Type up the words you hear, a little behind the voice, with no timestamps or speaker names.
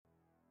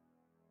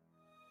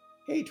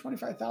hey,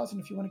 $25,000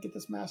 if you want to get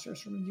this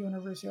master's from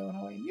University of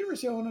Illinois. And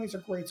University of Illinois is a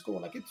great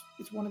school. Like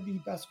it's one of the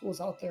best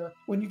schools out there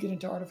when you get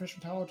into artificial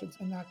intelligence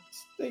in that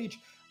stage.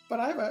 But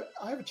I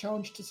have a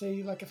challenge to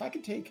say, like, if I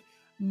could take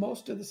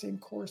most of the same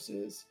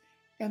courses,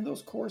 and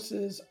those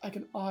courses I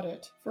can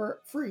audit for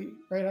free,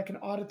 right? I can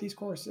audit these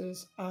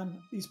courses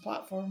on these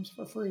platforms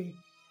for free.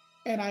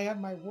 And I have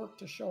my work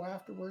to show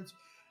afterwards.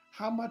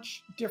 How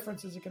much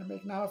difference is it going to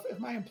make? Now, if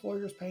my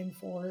employer is paying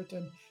for it,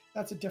 and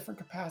that's a different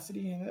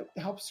capacity, and it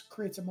helps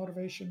create some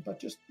motivation,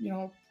 but just,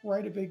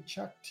 write a big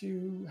check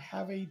to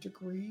have a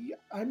degree.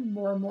 I'm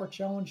more and more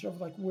challenged of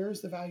like,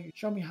 where's the value?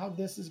 Show me how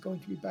this is going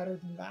to be better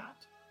than that.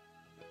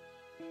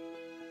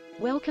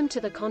 Welcome to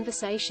the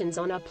Conversations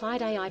on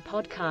Applied AI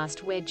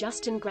podcast, where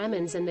Justin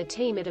Grammons and the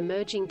team at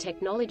Emerging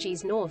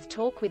Technologies North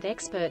talk with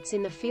experts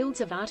in the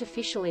fields of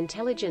artificial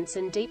intelligence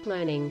and deep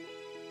learning.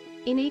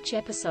 In each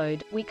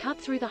episode, we cut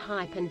through the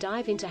hype and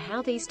dive into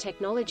how these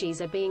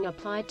technologies are being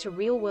applied to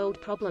real-world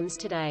problems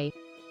today.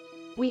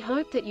 We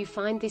hope that you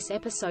find this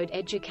episode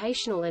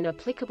educational and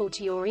applicable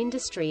to your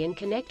industry, and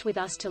connect with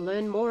us to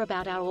learn more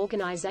about our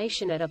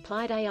organization at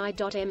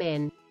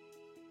appliedai.mn.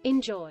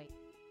 Enjoy.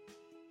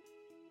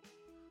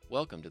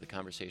 Welcome to the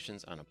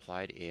Conversations on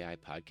Applied AI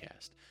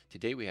podcast.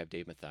 Today we have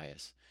Dave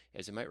Mathias.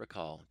 As you might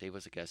recall, Dave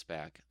was a guest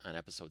back on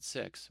episode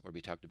 6, where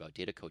we talked about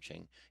data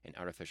coaching and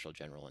artificial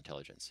general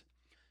intelligence.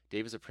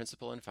 Dave is a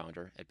principal and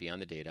founder at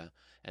Beyond the Data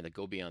and the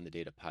Go Beyond the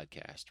Data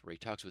podcast, where he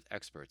talks with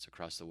experts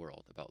across the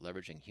world about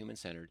leveraging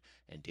human-centered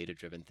and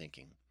data-driven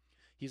thinking.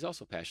 He's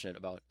also passionate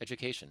about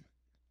education.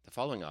 The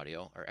following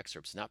audio are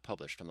excerpts not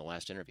published from the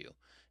last interview,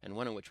 and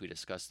one in which we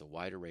discuss the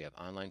wide array of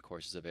online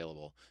courses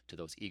available to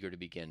those eager to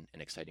begin an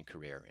exciting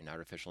career in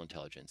artificial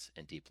intelligence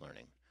and deep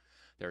learning.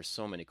 There are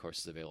so many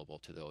courses available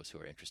to those who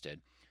are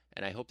interested,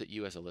 and I hope that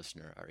you as a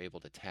listener are able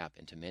to tap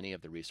into many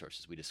of the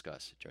resources we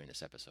discuss during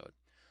this episode.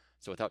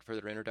 So without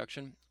further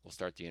introduction, we'll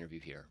start the interview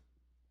here.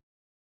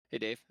 Hey,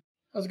 Dave.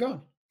 How's it going?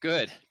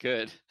 Good.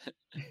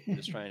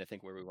 Just trying to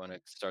think where we want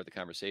to start the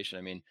conversation.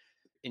 I mean,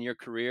 in your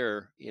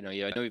career, I know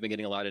you've been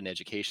getting a lot in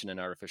education and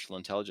artificial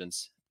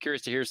intelligence.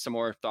 Curious to hear some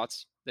more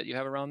thoughts that you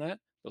have around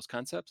those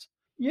concepts.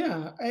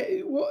 Yeah.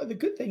 Well, the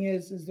good thing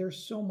is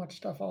there's so much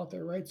stuff out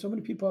there, right? So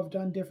many people have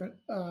done different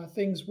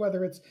things,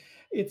 whether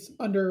it's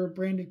under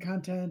branded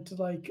content,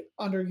 like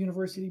under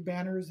university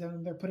banners,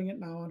 and they're putting it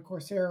now on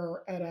Coursera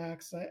or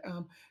edX.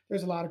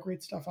 There's a lot of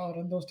great stuff out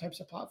on those types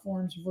of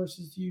platforms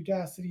versus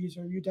Udacities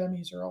or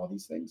Udemys or all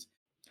these things.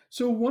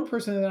 So one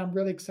person that I'm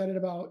really excited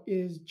about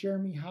is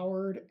Jeremy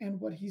Howard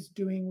and what he's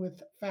doing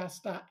with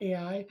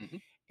Fast.ai. Mm-hmm.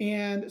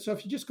 And so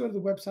if you just go to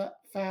the website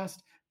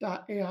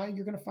Fast.ai,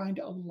 you're going to find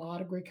a lot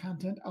of great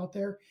content out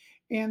there.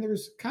 And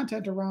there's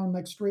content around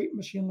like straight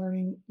machine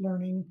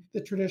learning,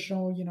 the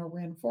traditional,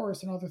 random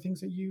forest and other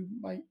things that you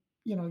might,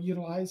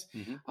 utilize.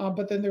 Mm-hmm.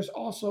 But then there's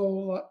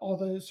also all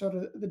the sort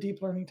of the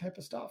deep learning type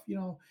of stuff,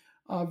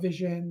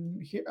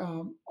 vision,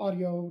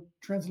 audio,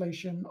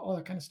 translation, all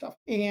that kind of stuff.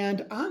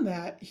 And on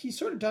that, he's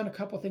sort of done a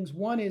couple of things.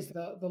 One is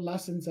the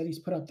lessons that he's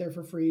put up there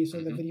for free. So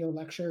the video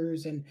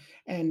lectures and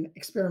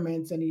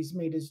experiments, and he's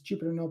made his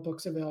Jupyter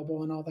notebooks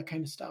available and all that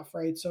kind of stuff,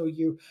 right? So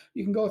you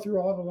can go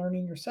through all the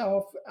learning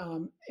yourself.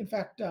 In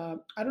fact,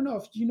 I don't know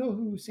if you know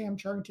who Sam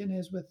Charrington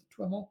is with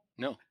TWIML.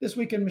 No. This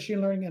Week in Machine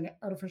Learning and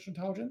Artificial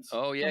Intelligence.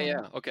 Oh,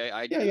 yeah. Okay.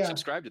 I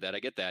subscribe to that. I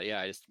get that.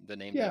 Yeah. The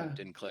name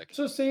didn't click.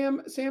 So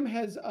Sam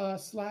has a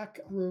Slack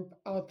group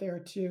out there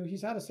too.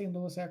 He's out of St.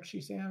 Louis,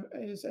 actually, Sam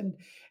is. And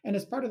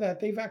as part of that,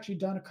 they've actually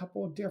done a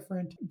couple of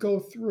different go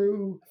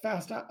through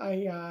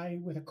Fast.ai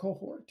with a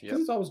cohort. Because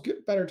It's always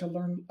better to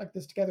learn like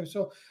this together.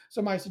 So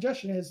my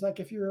suggestion is,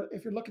 like, if you're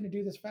looking to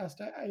do this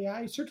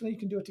Fast.ai, certainly you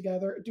can do it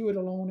together, do it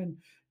alone,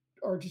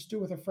 or just do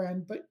it with a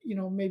friend, but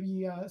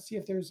maybe see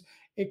if there's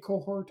a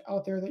cohort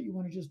out there that you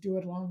want to just do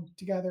it along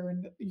together,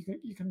 and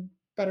you can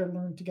better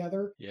learn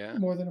together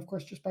more than, of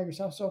course, just by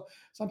yourself. So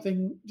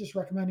something just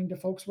recommending to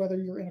folks,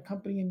 whether you're in a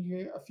company and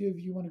a few of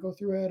you want to go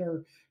through it,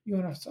 or you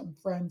want to have some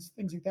friends,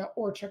 things like that,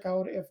 or check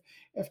out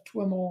if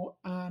TWIML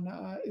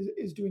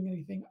is doing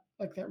anything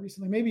like that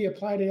recently. Maybe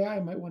Applied AI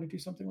might want to do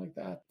something like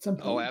that at some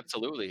point. Oh,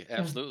 absolutely.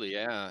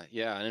 Yeah.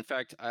 And in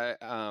fact,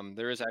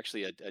 there is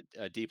actually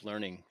a deep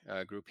learning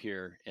group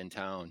here in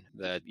town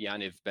that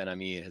Yaniv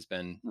Ben-Ami has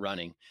been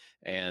running,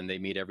 and they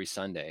meet every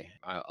Sunday.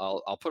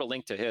 I'll put a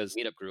link to his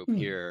meetup group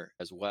here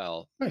as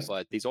well. Nice.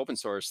 But these open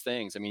source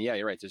things, I mean, yeah,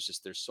 you're right.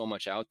 There's so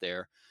much out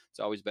there. It's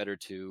always better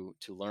to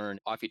learn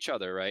off each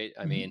other, right?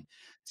 I mean,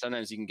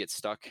 sometimes you can get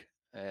stuck.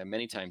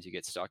 Many times you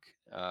get stuck,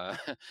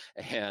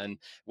 and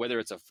whether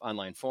it's an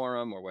online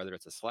forum or whether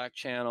it's a Slack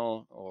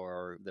channel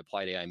or the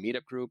Applied AI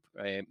meetup group,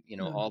 right?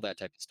 All that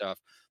type of stuff.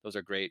 Those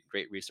are great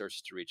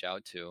resources to reach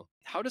out to.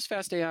 How does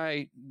Fast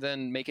AI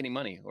then make any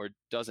money, or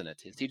doesn't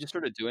it? Is he just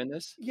sort of doing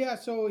this? Yeah,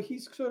 so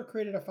he's sort of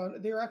created a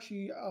fund. They're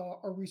actually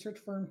a research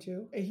firm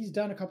too. He's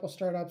done a couple of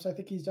startups. I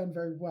think he's done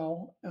very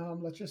well,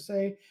 let's just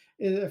say,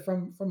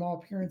 from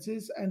all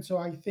appearances. And so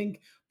I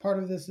think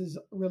part of this is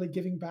really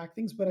giving back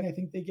things, but I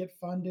think they get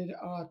funded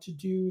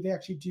they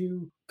actually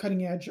do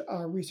cutting edge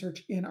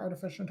research in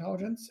artificial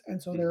intelligence.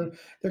 And so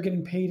they're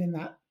getting paid in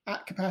that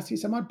at capacity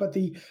somewhat, but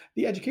the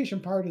education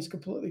part is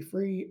completely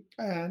free.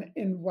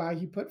 And why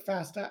he put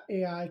fast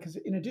AI, because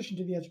in addition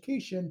to the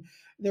education,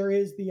 there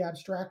is the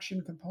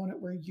abstraction component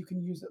where you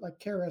can use it like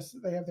Keras.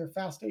 They have their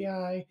fast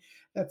AI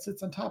that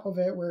sits on top of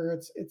it, where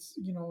it's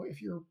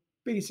if you're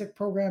basic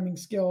programming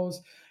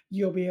skills,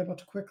 you'll be able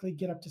to quickly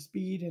get up to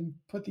speed and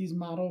put these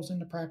models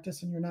into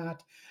practice. And you're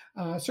not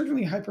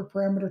certainly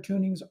hyperparameter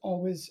tuning is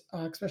always,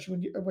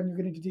 especially when you're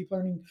getting to deep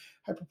learning,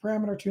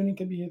 hyperparameter tuning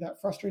can be that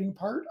frustrating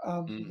part.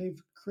 Mm,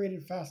 They've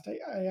created fast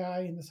AI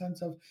in the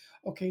sense of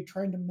okay,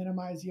 trying to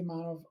minimize the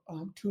amount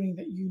of tuning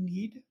that you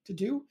need to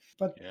do,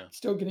 but yeah.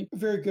 still getting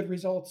very good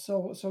results.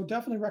 So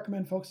definitely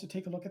recommend folks to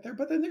take a look at there.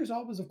 But then there's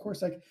always, of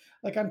course,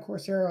 like on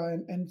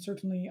Coursera, and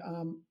certainly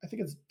I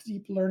think it's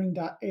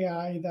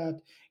deeplearning.ai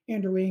that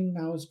Andrew Ng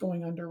now is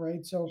going under,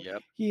 right? So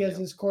Yep. he has Yep.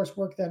 his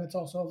coursework, then it's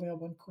also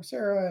available in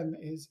Coursera, and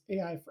his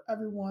AI for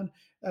everyone.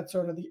 That's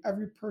sort of the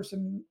every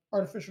person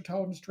artificial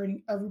intelligence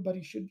training.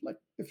 Everybody should, like,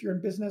 if you're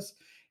in business,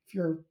 if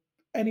you're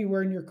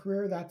anywhere in your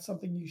career, that's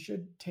something you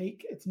should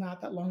take. It's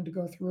not that long to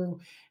go through.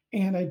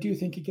 And I do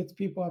think it gets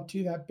people up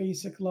to that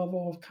basic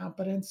level of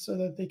competence so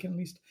that they can at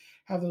least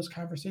have those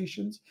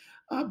conversations.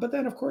 But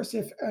then, of course,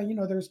 if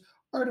there's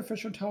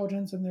artificial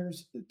intelligence and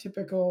there's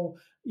typical,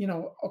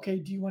 okay,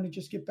 do you want to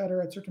just get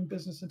better at certain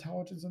business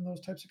intelligence and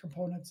those types of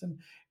components?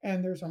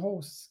 And there's a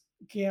whole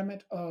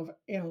gamut of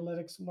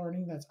analytics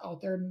learning that's out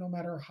there, no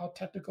matter how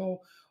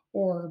technical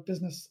or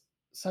business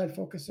side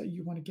focus that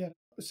you want to get.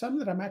 Some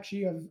that I'm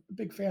actually a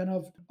big fan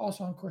of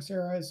also on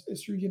Coursera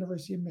is through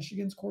University of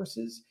Michigan's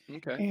courses.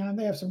 Okay. And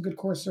they have some good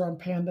courses on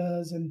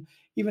pandas, and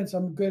even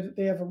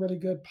they have a really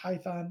good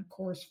Python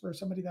course for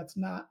somebody that's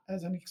not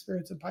has any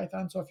experience in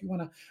Python. So if you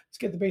want to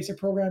just get the basic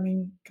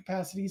programming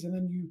capacities, and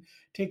then you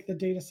take the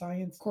data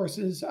science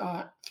courses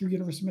through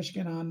University of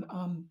Michigan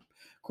on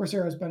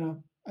Coursera has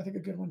been I think a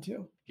good one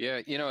too. Yeah,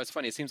 it's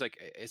funny. It seems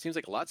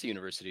like lots of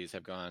universities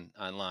have gone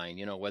online.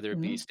 Whether it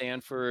be Mm-hmm.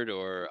 Stanford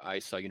or I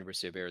saw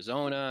University of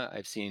Arizona.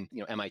 I've seen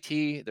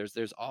MIT.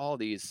 There's all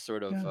these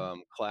sort of Yeah.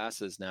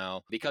 classes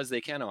now because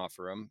they can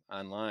offer them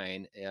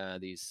online.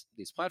 These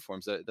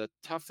platforms. The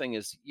tough thing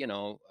is,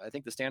 I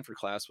think the Stanford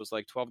class was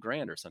like 12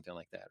 grand or something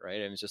like that,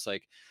 right? And it's just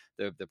like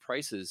the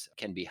prices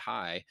can be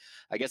high.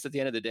 I guess at the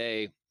end of the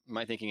day,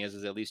 my thinking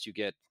is at least you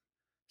get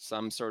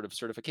some sort of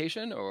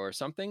certification or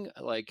something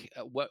like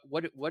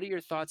what are your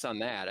thoughts on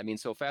that? I mean,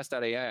 so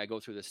fast.ai, I go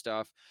through this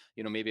stuff,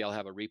 maybe I'll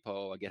have a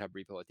GitHub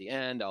repo at the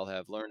end, I'll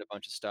have learned a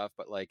bunch of stuff,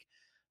 but like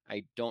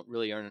I don't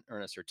really earn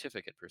a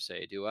certificate per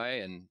se, do I?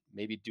 And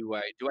maybe do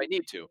I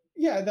need to?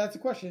 Yeah, that's the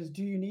question: is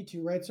do you need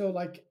to, right? So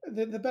like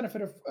the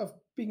benefit of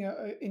being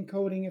in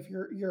coding, if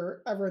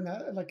you're ever in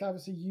that, like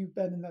obviously you've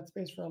been in that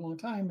space for a long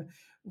time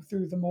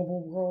through the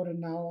mobile world and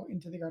now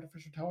into the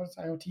artificial intelligence,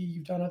 IoT,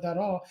 you've done that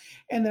all.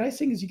 And the nice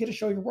thing is you get to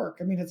show your work.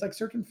 I mean, it's like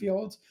certain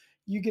fields,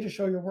 you get to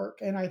show your work.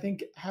 And I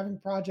think having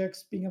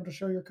projects, being able to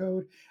show your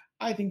code,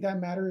 I think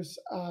that matters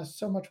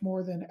so much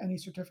more than any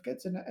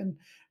certificates. And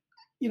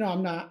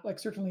I'm not like,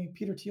 certainly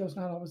Peter Thiel's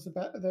not always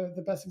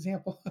the best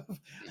example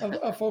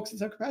of folks in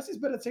some capacities,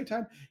 but at the same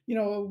time,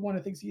 one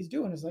of the things he's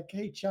doing is like,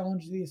 hey,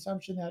 challenge the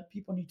assumption that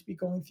people need to be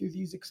going through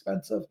these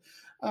expensive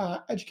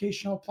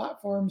educational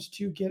platforms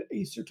to get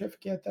a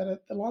certificate. That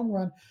at the long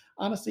run,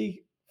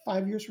 honestly,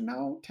 5 years from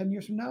now, 10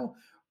 years from now,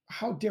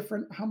 how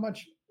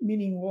much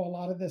meaning will a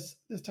lot of this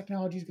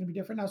technology is going to be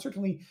different. Now,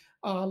 certainly,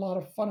 a lot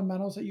of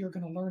fundamentals that you're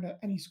going to learn at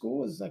any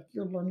school is like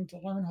you're learning to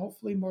learn,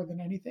 hopefully more than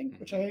anything,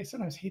 which Hmm. I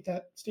sometimes hate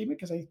that statement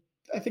because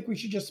I think we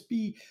should just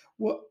be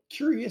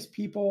curious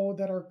people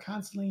that are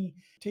constantly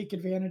take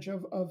advantage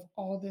of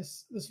all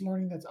this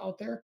learning that's out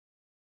there.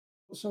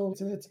 So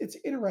it's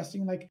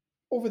interesting. Like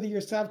over the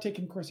years, I've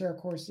taken Coursera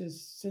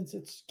courses since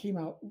it came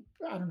out.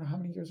 I don't know how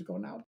many years ago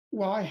now.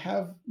 Well, I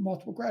have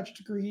multiple graduate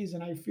degrees,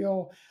 and I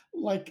feel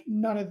like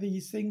none of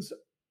these things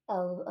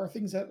are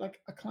things that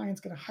like a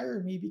client's going to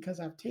hire me because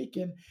I've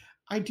taken.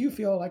 I do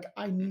feel like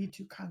I need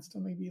to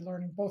constantly be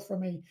learning, both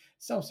from a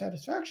self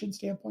satisfaction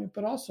standpoint,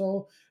 but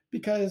also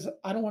because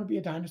I don't want to be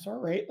a dinosaur,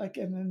 right? Like,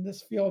 and in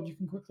this field, you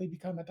can quickly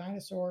become a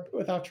dinosaur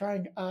without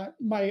trying.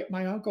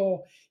 My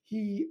uncle,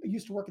 he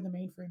used to work in the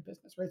mainframe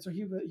business, right? So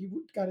he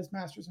got his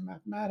master's in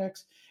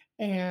mathematics,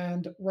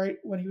 and right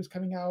when he was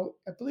coming out,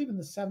 I believe in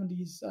the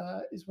 70s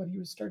is when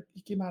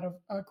he came out of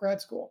grad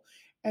school,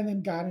 and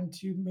then got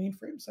into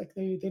mainframes. Like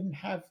they didn't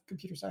have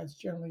computer science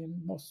generally in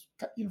most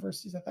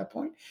universities at that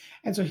point,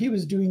 and so he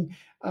was doing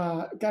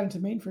got into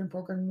mainframe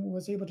programming,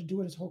 was able to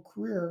do it his whole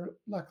career,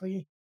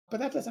 luckily. But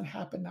that doesn't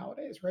happen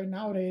nowadays, right?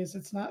 Nowadays,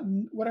 it's not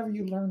whatever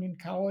you learned in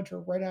college or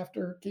right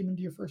after came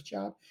into your first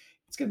job.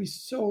 It's going to be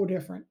so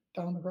different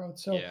down the road.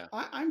 So Yeah.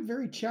 I'm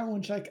very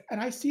challenged. Like, and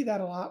I see that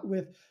a lot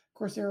with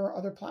Coursera or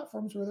other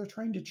platforms where they're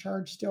trying to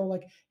charge still,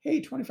 like, hey,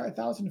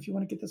 25,000 if you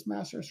want to get this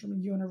master's from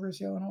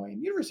University of Illinois.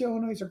 And University of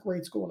Illinois is a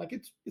great school. Like,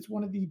 it's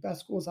one of the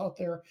best schools out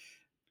there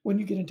when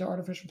you get into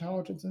artificial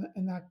intelligence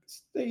and that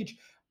stage.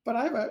 But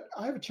I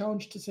have a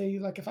challenge to say,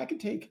 like, if I could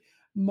take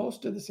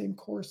most of the same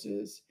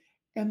courses,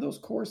 and those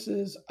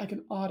courses I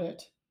can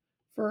audit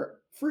for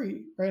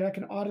free, right? I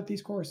can audit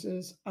these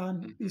courses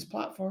on Hmm. these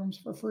platforms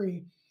for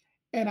free,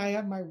 and I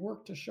have my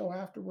work to show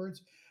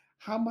afterwards.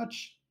 How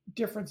much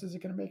difference is it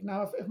going to make?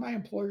 Now, if my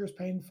employer is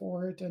paying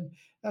for it, and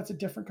that's a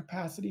different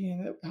capacity,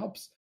 and it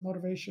helps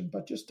motivation,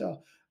 but just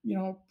to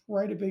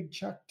write a big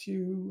check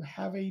to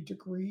have a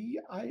degree,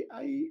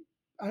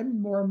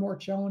 I'm more and more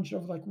challenged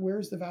of like,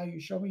 where's the value?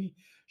 Show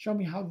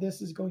me how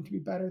this is going to be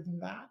better than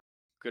that.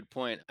 Good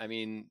point. I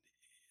mean,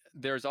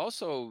 there's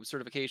also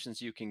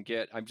certifications you can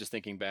get. I'm just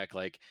thinking back,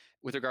 like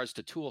with regards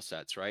to tool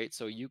sets, right?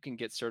 So you can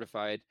get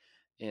certified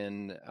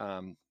in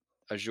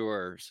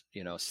Azure's,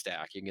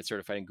 stack. You can get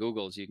certified in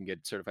Google's. You can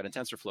get certified in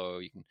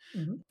TensorFlow. You can,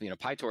 Mhm.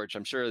 PyTorch.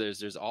 I'm sure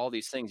there's all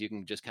these things you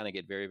can just kind of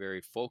get very,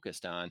 very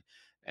focused on.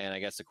 And I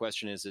guess the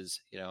question is,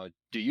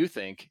 do you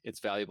think it's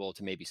valuable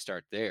to maybe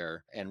start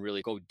there and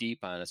really go deep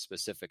on a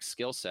specific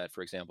skill set,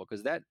 for example,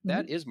 because that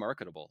Mhm. is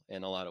marketable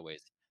in a lot of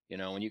ways.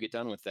 When you get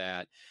done with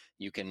that,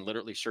 you can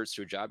literally search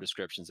through job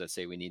descriptions that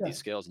say we need these Yes.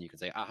 skills, and you can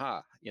say,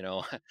 aha,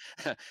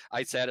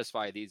 I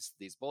satisfy these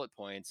bullet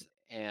points.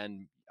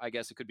 And I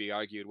guess it could be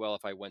argued, well,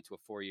 if I went to a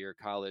 4-year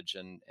college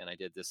and I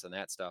did this and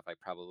that stuff, I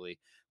probably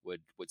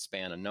would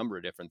span a number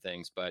of different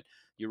things. But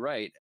you're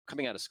right.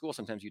 Coming out of school,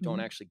 sometimes you don't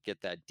Mhm. actually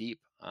get that deep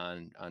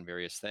on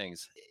various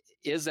things.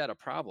 Is that a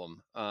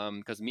problem?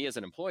 Because me as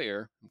an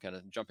employer, I'm kind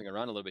of jumping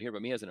around a little bit here,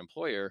 but me as an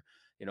employer,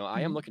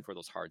 I am Mhm. looking for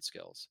those hard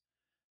skills.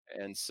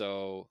 And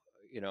so,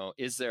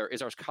 is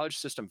our college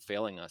system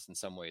failing us in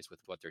some ways with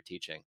what they're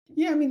teaching?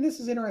 Yeah, I mean, this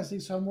is interesting.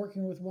 So I'm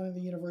working with one of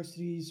the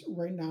universities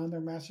right now in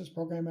their master's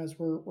program as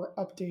we're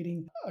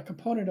updating a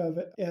component of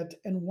it,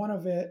 and one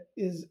of it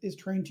is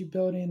trying to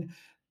build in.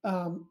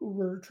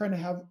 We're trying to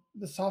have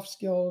the soft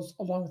skills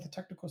along with the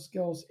technical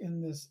skills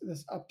in this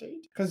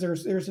update because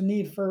there's a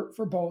need for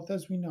both,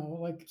 as we know.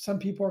 Like some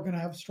people are going to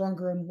have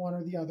stronger in one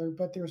or the other,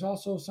 but there's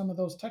also some of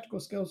those technical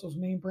skills, those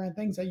name brand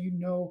things that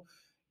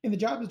in the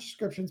job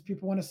descriptions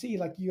people want to see.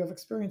 Like you have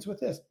experience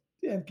with this,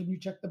 and can you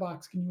check the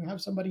box? Can you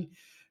have somebody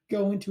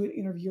go into an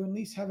interview and at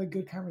least have a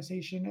good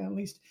conversation and at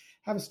least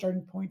have a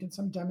starting point and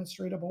some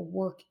demonstrable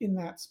work in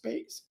that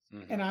space?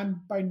 And Hmm.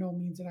 I'm by no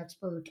means an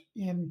expert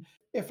in,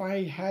 if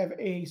I have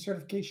a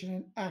certification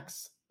in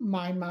X,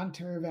 my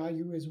monetary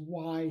value is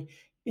Y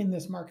in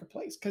this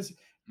marketplace. Because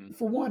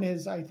for one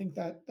is I think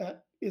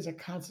that is a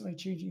constantly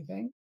changing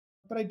thing.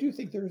 But I do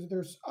think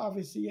there's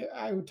obviously,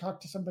 I would talk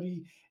to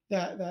somebody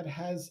that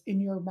has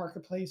in your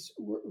marketplace,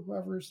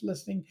 whoever's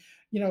listening,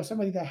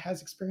 somebody that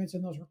has experience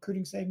in those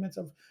recruiting segments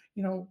of,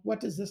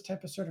 what does this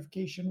type of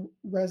certification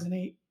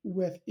resonate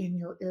with in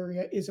your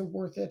area? Is it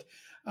worth it?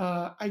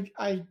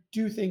 I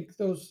do think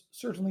those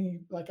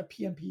certainly, like a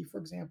PMP, for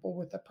example,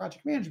 with the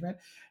project management,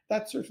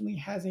 that certainly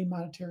has a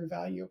monetary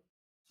value.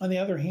 On the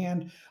other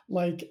hand,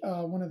 like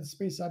one of the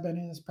spaces I've been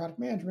in is product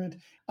management,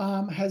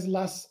 has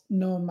less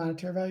known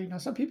monetary value. Now,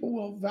 some people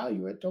will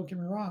value it, don't get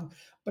me wrong,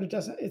 but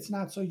it's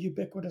not so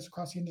ubiquitous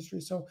across the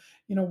industry. So,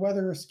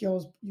 whether a skill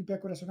is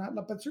ubiquitous or not,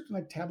 but certainly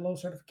like Tableau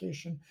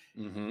certification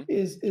Hmm.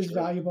 is Sure.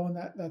 valuable in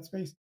that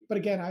space. But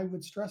again, I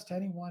would stress to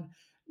anyone,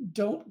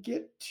 don't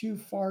get too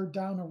far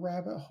down a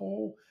rabbit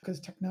hole because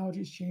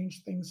technologies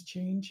change, things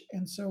change,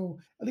 and so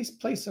at least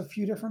place a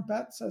few different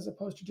bets as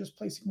opposed to just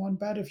placing one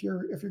bet if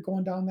you're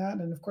going down that.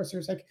 And of course,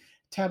 there's like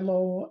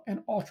Tableau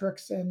and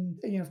Alteryx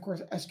and of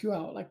course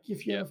SQL. Like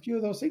if you have Yep. a few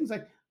of those things,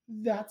 like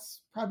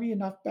that's probably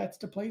enough bets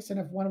to place. And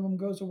if one of them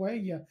goes away,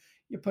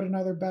 you put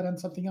another bet on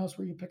something else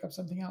where you pick up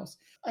something else.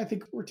 I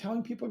think we're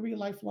telling people to be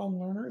lifelong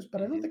learners,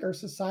 but I don't Hmm. think our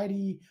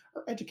society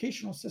or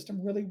educational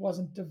system really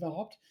wasn't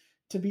developed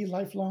to be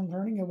lifelong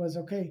learning. It was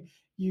okay,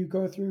 you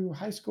go through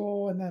high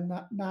school, and then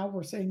now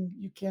we're saying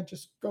you can't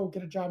just go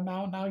get a job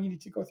now. Now you need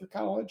to go through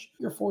college,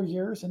 your 4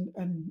 years,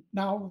 and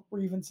now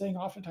we're even saying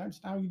oftentimes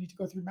now you need to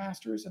go through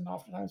masters, and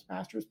oftentimes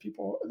masters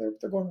people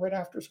they're going right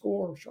after school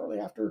or shortly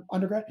after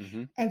undergrad.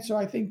 Hmm. And so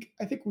I think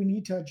we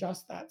need to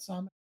adjust that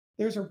some.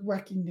 There's a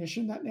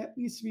recognition that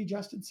needs to be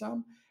adjusted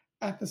some.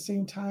 At the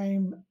same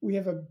time, we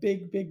have a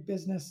big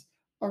business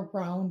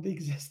around the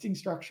existing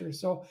structure.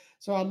 So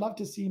I'd love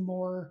to see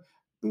more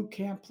boot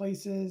camp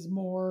places,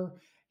 more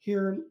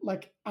here.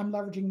 Like I'm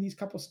leveraging these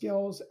couple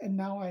skills, and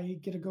now I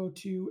get to go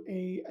to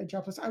a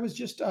job place. I was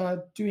just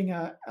doing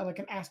like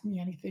an Ask Me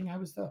Anything. I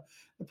was the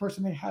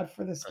person they had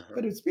for this, Uh-huh.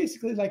 but it's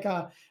basically like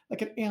an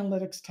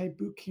analytics type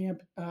boot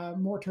camp,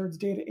 more towards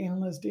data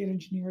analysts, data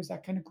engineers,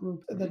 that kind of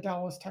group. The Hmm.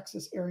 Dallas,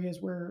 Texas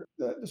areas where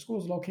the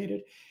school is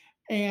located,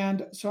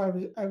 and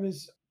so I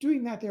was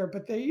doing that there.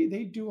 But they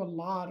do a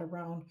lot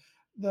around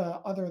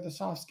the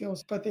soft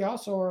skills, but they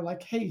also are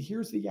like, hey,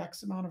 here's the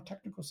X amount of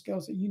technical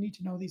skills that you need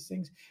to know these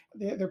things.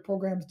 Their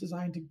programs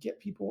designed to get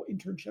people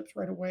internships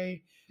right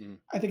away. Hmm.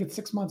 I think it's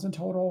 6 months in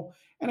total,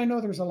 and I know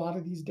there's a lot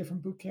of these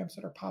different boot camps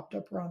that are popped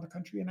up around the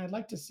country, and I'd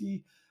like to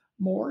see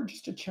more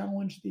just to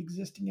challenge the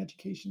existing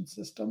education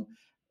system.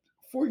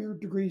 4-year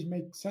degrees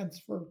make sense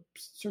for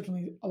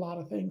certainly a lot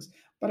of things,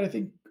 but I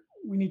think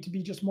we need to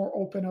be just more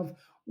open of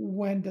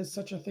when does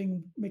such a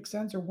thing make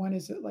sense, or when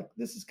is it like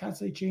this is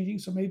constantly changing.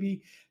 So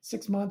maybe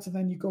 6 months, and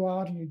then you go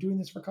out and you're doing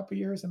this for a couple of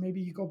years, and maybe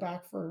you go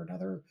back for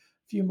another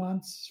few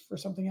months for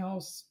something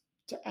else.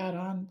 to add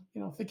on,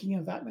 thinking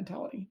of that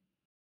mentality.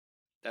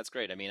 That's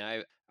great. I mean,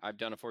 I've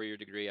done a 4-year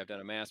degree, I've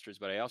done a master's,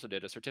 but I also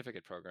did a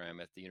certificate program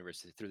at the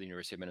university through the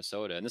University of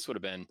Minnesota, and this would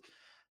have been,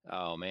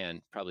 oh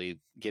man,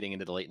 probably getting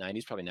into the late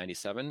 90s, probably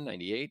 97,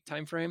 98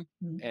 timeframe.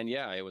 Mhm. And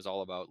yeah, it was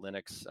all about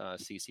Linux,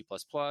 C, C++,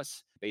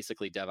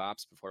 basically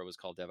DevOps before it was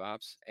called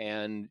DevOps.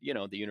 And,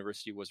 the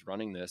university was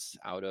running this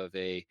out of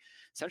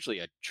essentially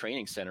a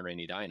training center in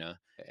Edina.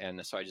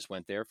 And so I just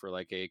went there for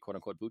like a quote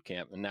unquote boot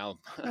camp. And now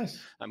Nice.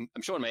 I'm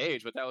showing my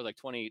age, but that was like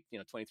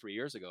 23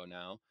 years ago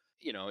now.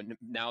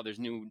 Now there's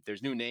new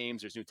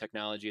names, there's new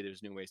technology,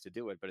 there's new ways to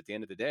do it. But at the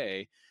end of the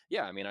day,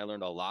 yeah, I mean, I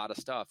learned a lot of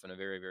stuff in a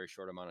very, very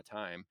short amount of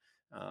time.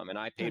 And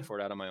I Yeah. paid for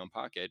it out of my own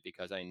pocket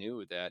because I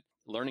knew that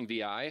learning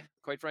VI,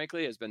 quite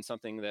frankly, has been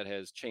something that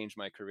has changed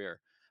my career.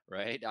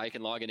 Right, I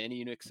can log in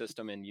any Unix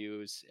system and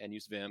use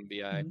Vim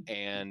VI, Mhm.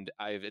 and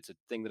it's a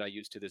thing that I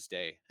use to this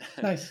day.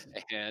 Nice.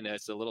 And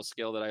it's a little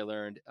skill that I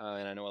learned,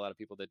 and I know a lot of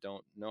people that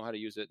don't know how to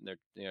use it, and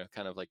they're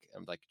kind of like,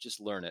 I'm like, just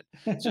learn it.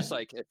 It's just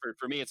like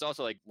for me, it's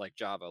also like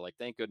Java. Like,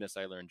 thank goodness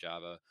I learned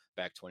Java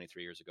back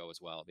 23 years ago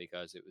as well,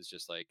 because it was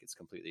just like it's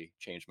completely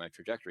changed my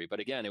trajectory. But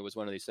again, it was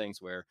one of these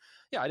things where,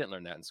 yeah, I didn't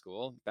learn that in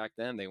school back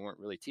then. They weren't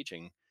really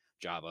teaching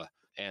Java,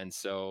 and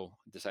so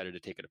decided to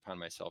take it upon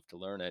myself to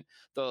learn it.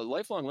 The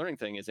lifelong learning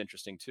thing is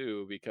interesting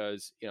too,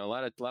 because a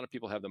lot of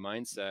people have the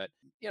mindset,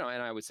 and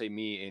I would say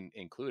me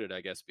included,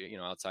 I guess,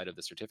 outside of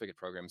the certificate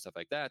program and stuff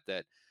like that,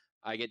 that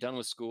I get done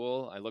with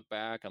school, I look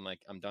back, I'm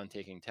like, I'm done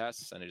taking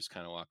tests, and I just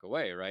kind of walk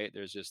away, right?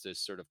 There's just this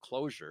sort of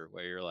closure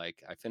where you're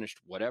like, I finished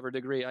whatever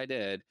degree I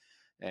did,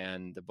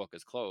 and the book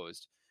is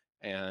closed.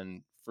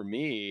 And for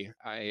me,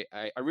 I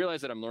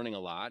realize that I'm learning a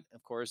lot,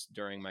 of course,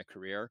 during my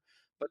career,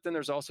 but then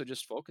there's also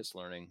just focus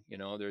learning.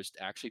 There's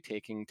actually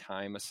taking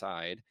time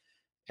aside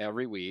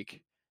every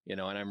week, and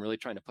I'm really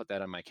trying to put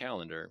that on my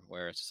calendar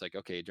where it's just like,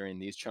 okay, during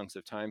these chunks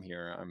of time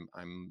here,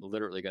 I'm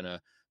literally going to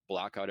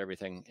block out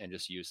everything and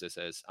just use this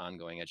as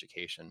ongoing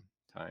education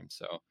time.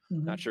 So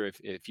not Mhm. sure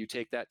if you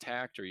take that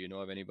tact or you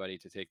know of anybody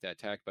to take that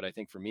tact, but I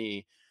think for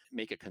me,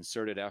 make a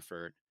concerted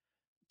effort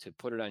to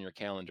put it on your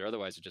calendar.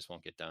 Otherwise it just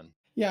won't get done.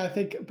 Yeah, I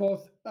think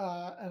both,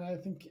 and I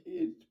think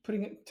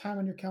putting time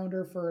on your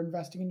calendar for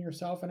investing in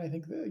yourself, and I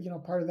think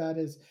that, part of that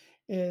is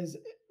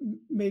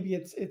maybe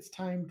it's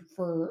time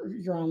for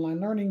your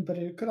online learning, but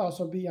it could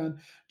also be on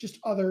just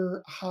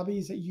other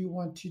hobbies that you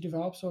want to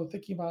develop. So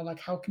thinking about like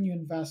how can you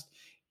invest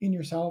in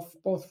yourself,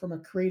 both from a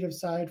creative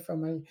side,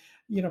 from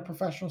a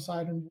professional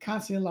side, and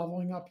constantly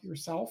leveling up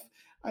yourself.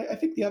 I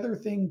think the other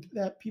thing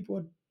that people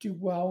would do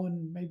well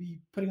and maybe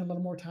putting a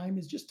little more time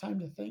is just time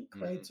to think,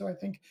 right? Mm. So I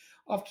think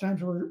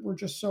oftentimes we're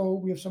just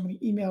we have so many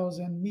emails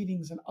and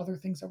meetings and other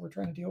things that we're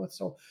trying to deal with.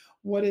 So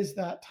what is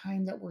that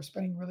time that we're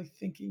spending really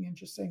thinking and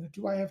just saying,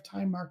 do I have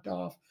time marked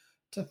off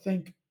to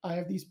think? I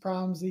have these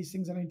problems, these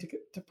things that I need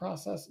to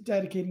process.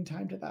 Dedicating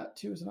time to that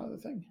too is another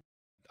thing.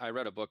 I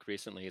read a book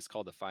recently. It's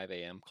called The 5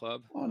 a.m.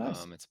 Club. Oh,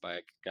 nice. It's by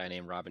a guy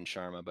named Robin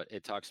Sharma, but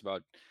it talks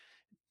about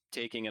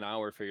taking an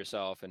hour for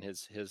yourself, and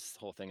his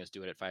whole thing is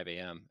do it at 5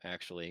 a.m.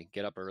 Actually,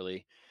 get up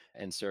early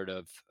and sort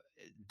of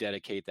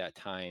dedicate that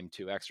time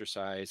to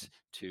exercise,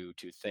 to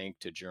think,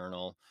 to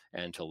journal,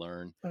 and to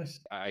learn. Nice.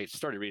 I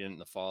started reading it in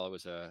the fall. It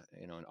was an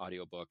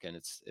audiobook, and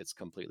it's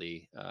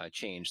completely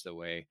changed the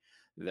way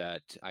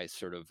that I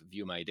sort of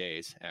view my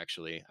days.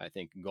 Actually, I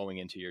think going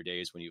into your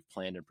days when you've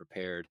planned and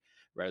prepared,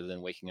 rather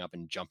than waking up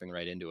and jumping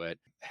right into it,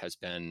 has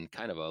been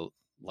kind of a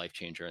life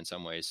changer in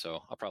some ways.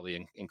 So I'll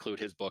probably include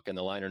his book in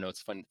the liner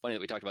notes. Funny that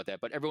we talked about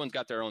that, but everyone's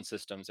got their own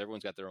systems.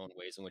 Everyone's got their own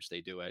ways in which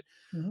they do it.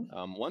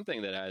 Mhm. One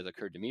thing that has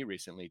occurred to me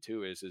recently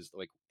too is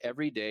like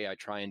every day I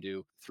try and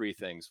do three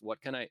things.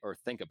 Or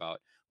think about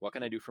what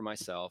can I do for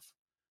myself?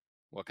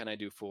 What can I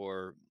do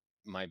for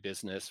my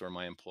business or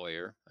my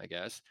employer, I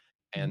guess?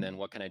 And Mhm. then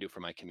what can I do for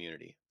my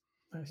community?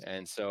 Nice.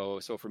 And so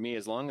for me,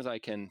 as long as I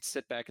can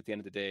sit back at the end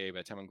of the day, by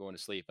the time I'm going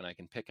to sleep, and I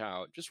can pick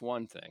out just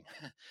one thing,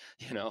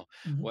 you know,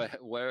 Mhm.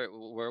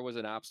 where was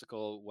an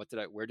obstacle?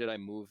 Where did I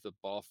move the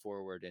ball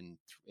forward in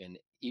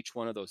each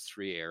one of those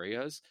three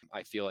areas?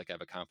 I feel like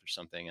I've accomplished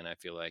something, and I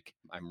feel like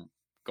I'm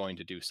going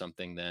to do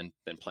something then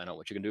plan out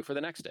what you can do for the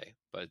next day.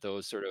 But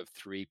those sort of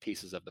three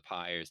pieces of the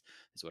pie is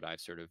what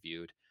I've sort of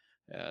viewed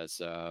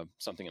as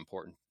something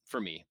important for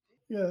me.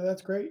 Yeah,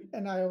 that's great.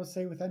 And I always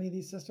say with any of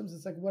these systems,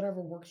 it's like whatever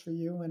works for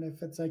you. And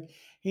if it's like,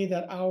 hey,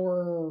 that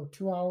hour or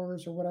 2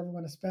 hours or whatever you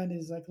want to spend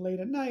is like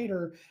late at night,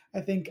 or I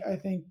think,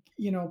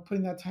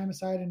 putting that time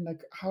aside and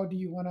like, how do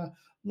you want to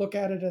look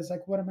at it as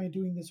like, what am I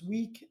doing this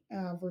week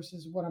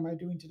versus what am I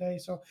doing today?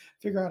 So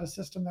figure out a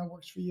system that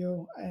works for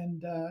you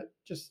and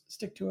just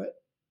stick to it.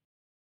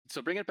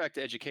 So bring it back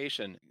to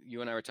education. You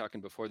and I were talking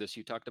before this.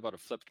 You talked about a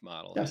flipped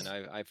model, and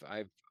Yes.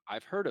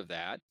 I've heard of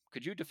that.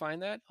 Could you define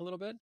that a little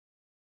bit?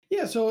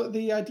 Yeah, so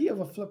the idea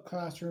of a flipped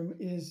classroom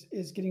is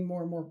getting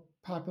more and more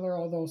popular,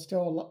 although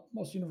still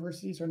most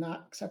universities are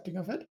not accepting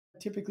of it.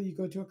 Typically, you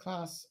go to a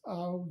class,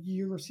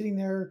 you're sitting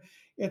there,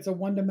 it's a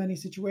one to many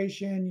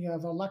situation. You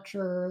have a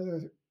lecturer,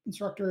 the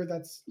instructor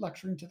that's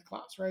lecturing to the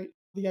class, right?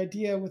 The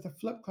idea with a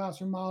flipped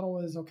classroom model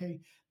is okay,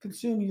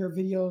 consume your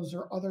videos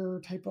or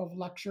other type of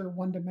lecture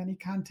one to many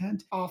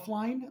content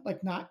offline,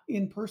 like not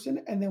in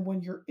person. And then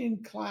when you're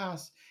in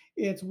class,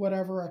 it's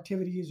whatever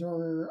activities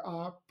or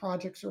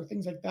projects or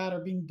things like that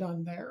are being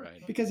done there.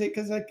 Right.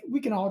 Because like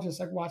we can all just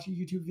like watch a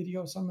YouTube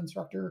video, some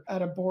instructor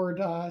at a board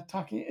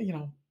talking,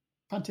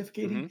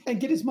 pontificating Hmm. and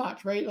get as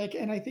much, right? Like,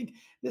 and I think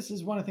this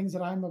is one of the things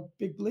that I'm a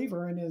big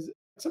believer in is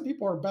some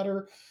people are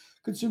better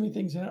consuming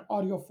things in an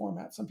audio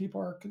format. Some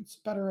people are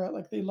better at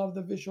like they love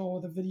the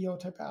visual, the video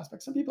type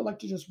aspect. Some people like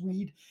to just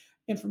read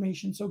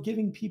information. So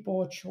giving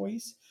people a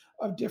choice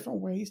of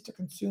different ways to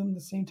consume the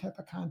same type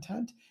of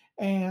content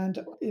and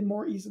it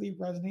more easily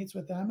resonates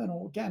with them. And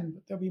again,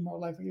 they'll be more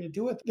likely to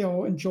do it.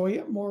 They'll enjoy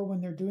it more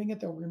when they're doing it.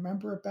 They'll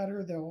remember it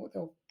better.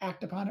 They'll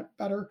act upon it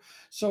better.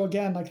 So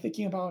again, like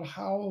thinking about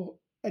how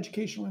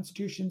educational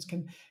institutions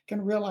can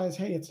realize,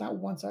 hey, it's not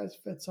one size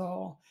fits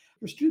all.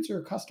 Your students are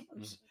your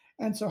customers.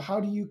 Hmm. And so how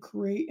do you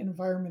create an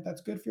environment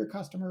that's good for your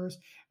customers?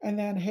 And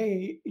then,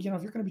 hey, if you're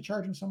going to be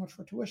charging so much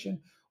for tuition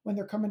when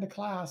they're coming to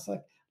class,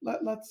 like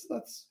let's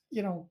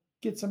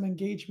get some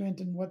engagement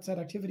in what's that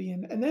activity.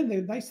 And then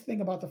the nice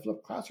thing about the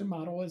flipped classroom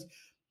model is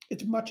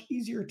it's much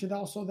easier to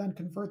also then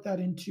convert that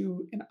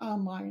into an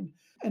online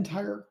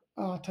entire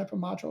type of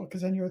module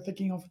because then you're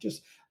thinking of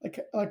just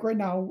like right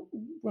now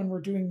when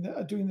we're doing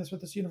this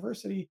with this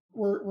university,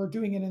 we're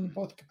doing it in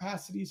both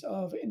capacities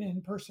of an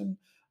in-person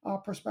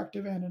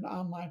perspective and an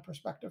online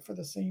perspective for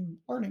the same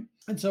learning.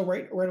 And so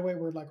right away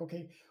we're like,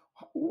 okay,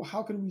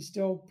 how can we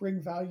still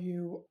bring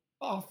value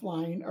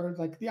offline or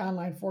like the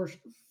online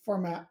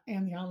format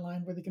and the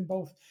online where they can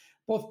both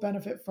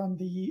benefit from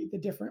the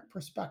different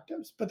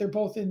perspectives, but they're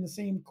both in the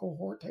same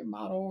cohort type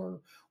model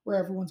or where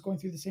everyone's going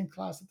through the same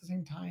class at the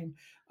same time,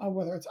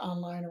 whether it's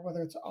online or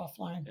whether it's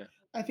offline. Yeah.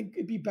 I think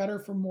it'd be better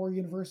for more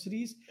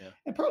universities. Yeah.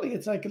 And partly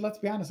it's like, let's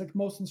be honest, like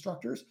most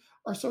instructors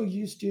are so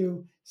used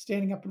to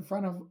standing up in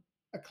front of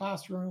a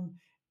classroom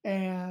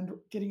and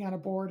getting on a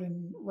board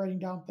and writing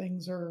down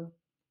things or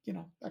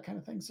that kind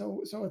of thing.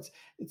 So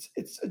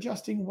it's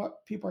adjusting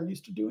what people are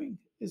used to doing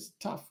is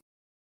tough.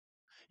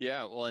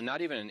 Yeah, well, and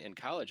not even in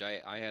college.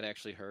 I had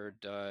actually heard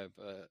a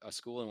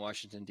school in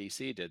Washington,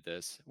 D.C. did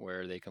this,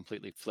 where they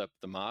completely flipped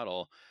the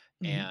model.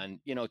 Mm-hmm.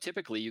 And,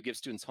 typically you give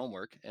students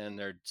homework and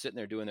they're sitting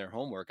there doing their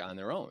homework on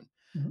their own.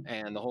 Mm-hmm.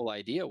 And the whole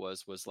idea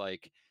was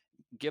like,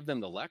 give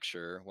them the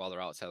lecture while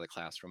they're outside the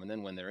classroom. And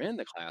then when they're in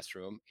the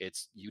classroom,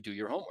 it's you do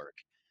your homework.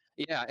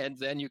 Yeah, and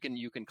then you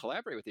can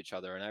collaborate with each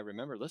other. And I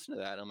remember listening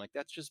to that, and I'm like,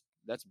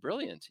 that's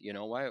brilliant.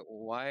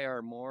 Why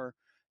are more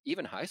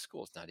even high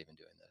schools not even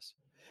doing this?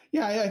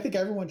 Yeah, I think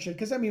everyone should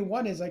because I mean,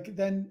 one is like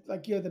then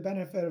like you have the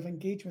benefit of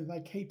engagement,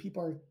 like hey,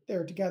 people are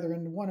there together,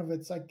 and one of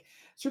it's like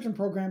certain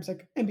programs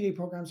like MBA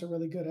programs are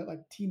really good at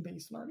like team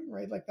based learning,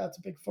 right? Like that's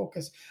a big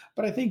focus.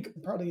 But I think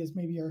partly is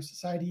maybe our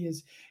society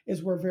is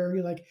we're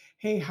very like,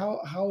 hey,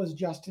 how is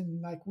Justin?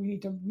 Like we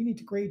need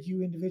to grade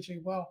you individually.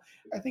 Well,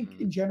 I think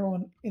Mm, in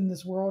general in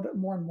this world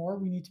more and more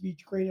we need to be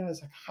graded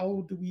as like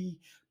how do we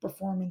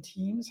perform in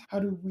teams?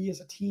 How do we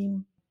as a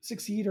team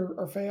succeed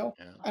or fail?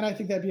 yeah. And I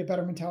think that'd be a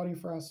better mentality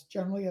for us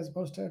generally, as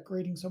opposed to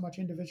grading so much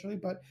individually.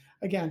 But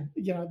again,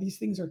 these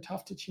things are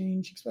tough to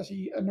change,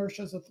 especially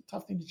inertia is a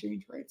tough thing to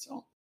change, right?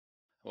 So,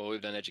 Well,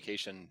 we've done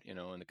education, in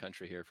the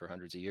country here for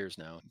hundreds of years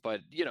now.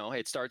 But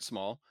it starts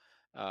small.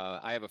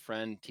 I have a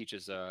friend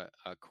teaches a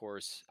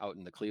course out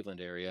in the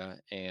Cleveland area,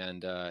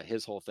 and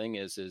his whole thing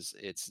is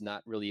it's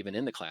not really even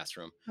in the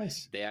classroom.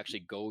 nice. They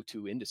actually go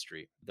to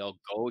industry. They'll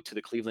go to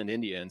the Cleveland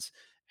Indians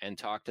and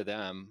talk to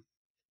them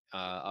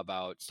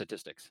about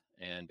statistics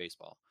and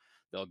baseball.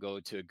 They'll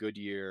go to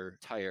Goodyear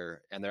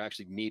Tire and they'll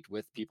actually meet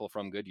with people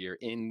from Goodyear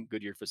in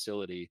Goodyear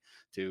facility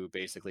to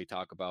basically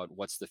talk about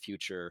what's the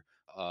future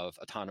of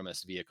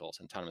autonomous vehicles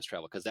and autonomous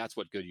travel, because that's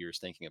what Goodyear is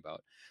thinking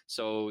about.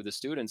 So the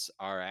students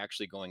are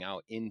actually going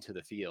out into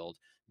the field,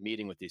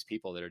 meeting with these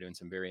people that are doing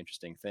some very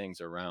interesting things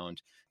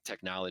around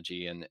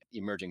technology and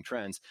emerging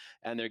trends,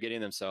 and they're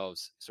getting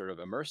themselves sort of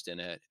immersed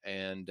in it.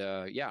 And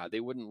yeah,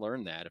 they wouldn't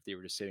learn that if they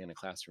were just sitting in a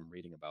classroom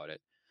reading about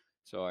it.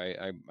 So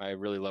I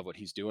really love what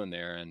he's doing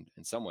there, and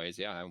in some ways,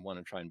 yeah, I want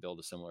to try and build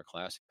a similar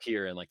class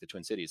here in like the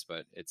Twin Cities.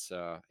 But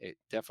it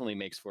definitely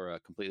makes for a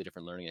completely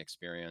different learning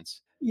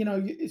experience.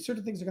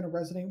 Certain things are going to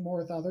resonate more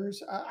with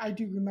others. I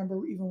do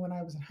remember even when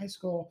I was in high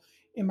school,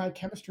 in my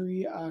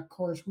chemistry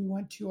course, we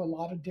went to a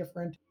lot of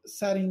different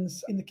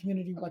settings in the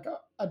community, like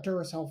a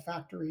Duracell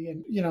factory,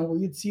 and where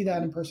you'd see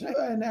that in person.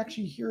 And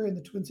actually, here in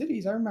the Twin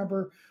Cities, I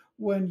remember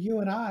when you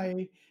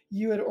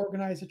had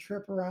organized a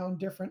trip around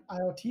different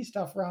IoT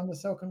stuff around the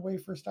Silicon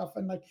Wafer stuff,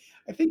 and like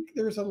I think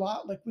there's a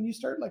lot like when you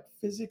start like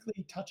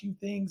physically touching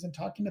things and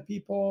talking to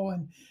people,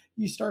 and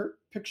you start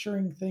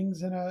picturing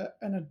things in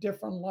a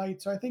different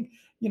light. So I think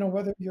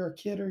whether you're a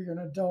kid or you're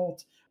an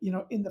adult,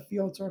 in the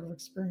field sort of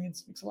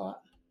experience makes a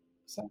lot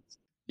of sense.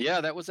 Yeah,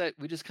 that was that.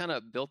 We just kind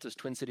of built this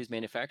Twin Cities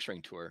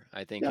manufacturing tour,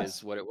 I think is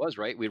Yes, what it was,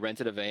 right? We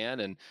rented a van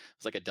and it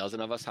was like a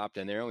dozen of us hopped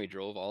in there and we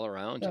drove all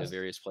around to yes.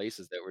 various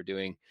places that were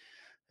doing,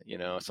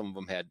 some of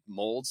them had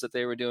molds that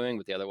they were doing,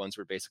 but the other ones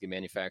were basically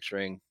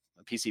manufacturing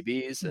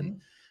PCBs. And Mhm.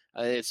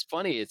 It's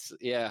funny. It's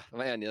yeah,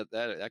 man.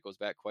 That goes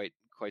back quite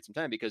some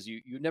time because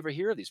you never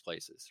hear of these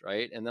places,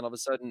 right? And then all of a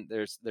sudden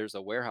there's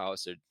a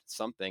warehouse or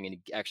something, and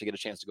you actually get a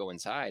chance to go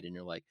inside, and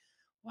you're like,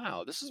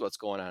 wow, this is what's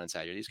going on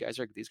inside here. These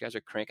guys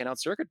are cranking out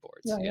circuit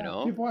boards, Yeah, you yeah.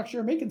 know? People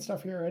actually are making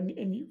stuff here,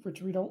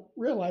 which we don't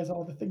realize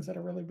all the things that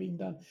are really being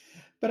done.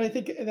 But I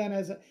think then,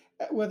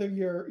 whether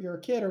you're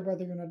a kid or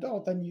whether you're an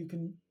adult, then you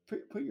can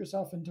put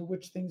yourself into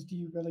which things do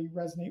you really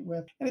resonate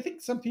with. And I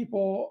think some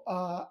people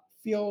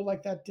feel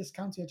like that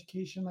discounts the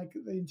education, like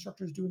the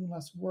instructor is doing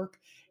less work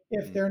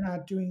if Mm, they're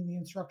not doing the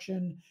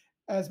instruction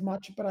as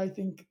much. But I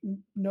think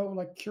no,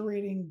 like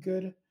curating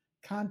good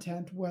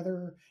content,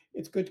 whether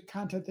it's good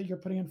content that you're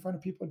putting in front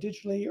of people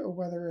digitally or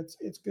whether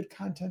it's good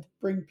content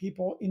bring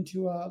people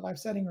into a live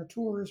setting or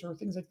tours or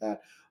things like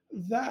that,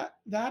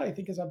 that I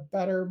think is a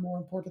better, more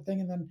important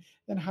thing. And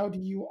then how do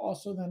you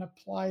also then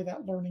apply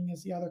that learning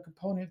is the other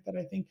component that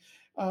I think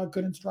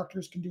good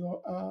instructors can do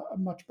a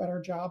much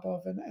better job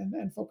of,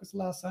 and focus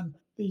less on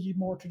the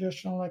more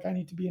traditional, like I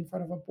need to be in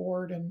front of a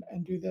board and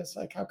do this.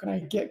 Like, how can I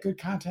get good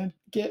content,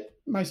 get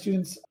my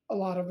students a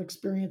lot of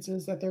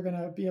experiences that they're going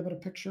to be able to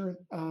picture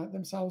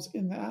themselves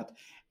in that,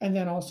 and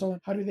then also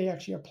how do they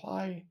actually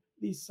apply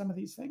some of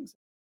these things.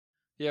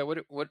 yeah.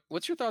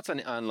 What's your thoughts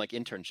on like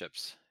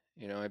internships?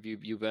 Have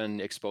you been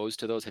exposed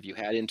to those? Have you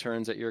had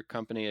interns at your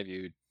company? Have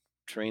you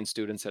trained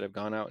students that have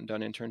gone out and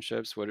done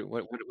internships? What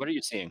are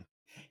you seeing?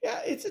 Yeah,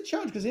 it's a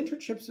challenge because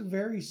internships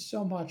vary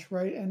so much,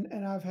 right?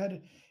 And I've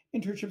had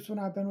internships when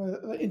I've been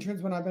with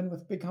interns when I've been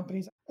with big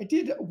companies. I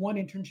did one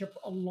internship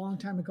a long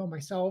time ago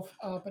myself,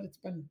 but it's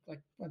been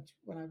like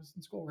when I was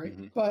in school, right?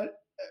 Hmm. But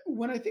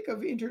when I think of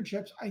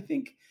internships, I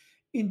think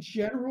in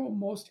general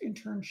most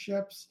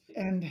internships,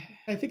 and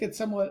I think it's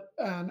somewhat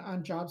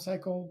on job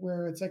cycle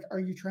where it's like,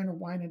 are you trying to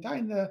wine and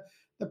dine the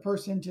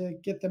person to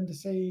get them to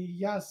say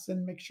yes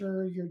and make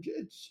sure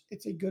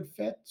it's a good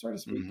fit, so to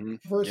speak, Hmm.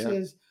 Yeah.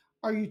 versus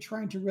are you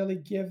trying to really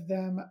give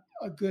them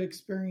a good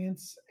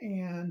experience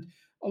and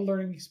a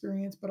learning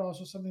experience, but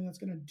also something that's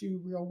going to do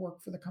real work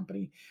for the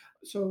company?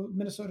 So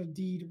Minnesota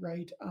DEED,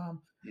 right?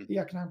 Mm. The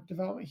economic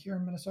development here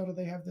in Minnesota,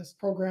 they have this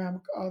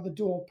program, the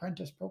dual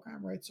apprentice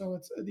program, right? So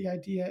it's the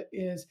idea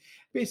is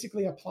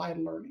basically applied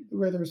learning,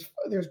 where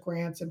there's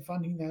grants and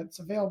funding that's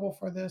available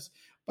for this,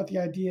 but the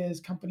idea is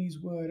companies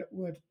would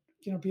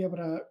be able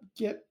to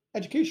get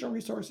educational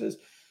resources,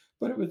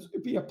 but it would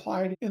be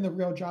applied in the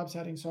real job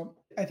setting. So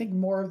I think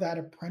more of that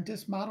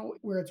apprentice model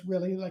where it's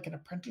really like an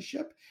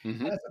apprenticeship,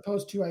 Hmm. as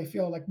opposed to, I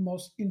feel like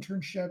most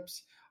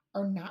internships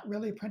are not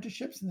really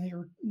apprenticeships and they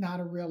are not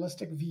a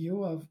realistic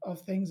view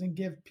of things and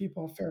give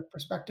people a fair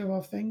perspective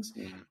of things,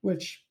 Hmm.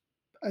 which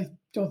I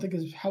don't think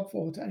is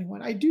helpful to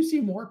anyone. I do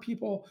see more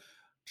people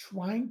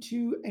trying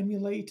to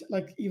emulate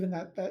like even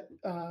that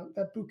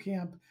boot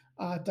camp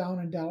down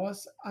in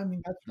Dallas. I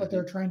mean, that's what Hmm.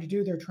 they're trying to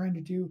do. They're trying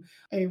to do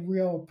a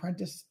real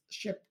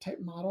apprenticeship type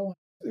model.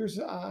 There's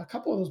a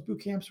couple of those boot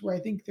camps where I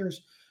think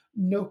there's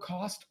no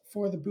cost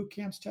for the boot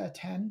camps to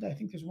attend. I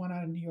think there's one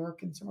out in New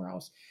York and somewhere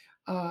else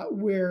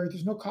where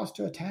there's no cost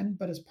to attend,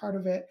 but as part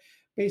of it,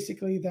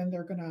 basically, then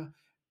they're gonna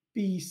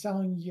be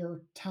selling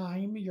your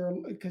time,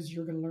 your because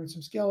you're gonna learn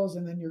some skills,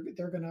 and then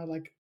they're gonna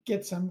like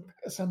get some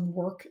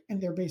work,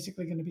 and they're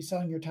basically going to be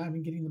selling your time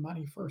and getting the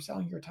money for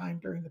selling your time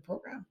during the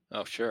program.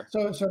 Oh, sure.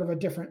 So it's sort of a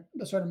different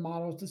the sort of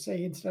model to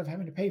say instead of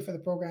having to pay for the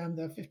program,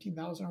 the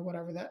 15,000 or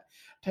whatever that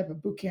type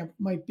of boot camp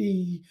might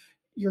be,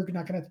 you're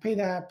not going to have to pay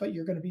that, but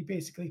you're going to be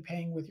basically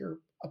paying with your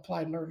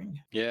applied learning.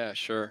 Yeah,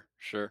 sure,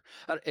 sure.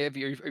 Are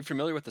you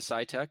familiar with the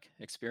SciTech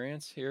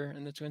experience here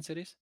in the Twin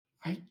Cities?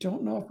 I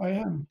don't know if I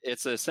am.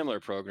 It's a similar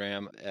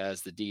program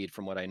as the deed,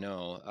 from what I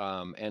know,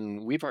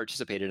 and we've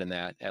participated in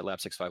that at Lab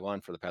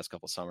 651 for the past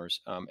couple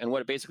summers. And what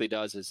it basically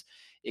does is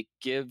it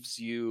gives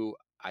you,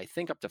 I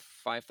think, up to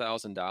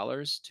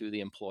 $5,000 to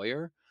the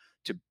employer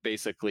to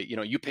basically,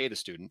 you pay the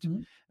student,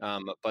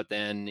 Mhm. but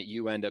then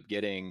you end up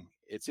getting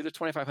it's either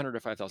 2,500 or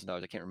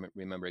 $5,000. I can't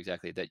remember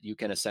exactly, that you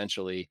can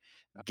essentially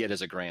get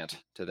as a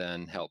grant to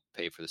then help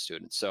pay for the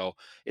student. So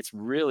it's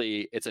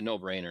a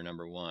no-brainer,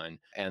 number one,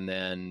 and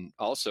then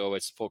also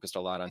it's focused a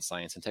lot on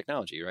science and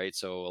technology, right?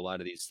 So a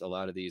lot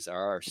of these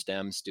are our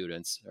STEM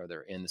students, or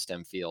they're in the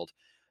STEM field,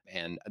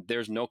 and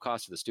there's no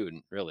cost to the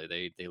student, really.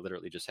 They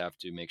literally just have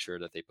to make sure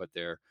that they put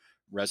their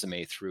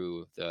resume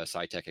through the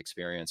SciTech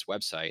Experience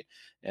website,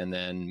 and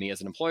then me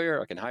as an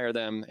employer, I can hire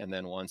them, and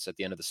then once at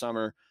the end of the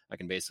summer, I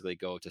can basically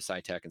go to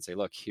SciTech and say,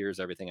 look, here's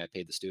everything I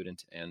paid the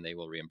student, and they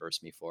will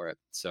reimburse me for it.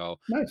 So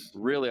Nice.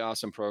 really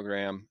awesome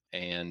program,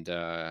 and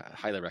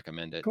highly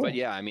recommend it. But Cool.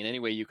 yeah, I mean, any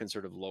way you can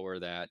sort of lower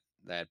that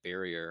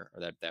barrier, or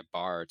that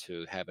bar,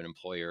 to have an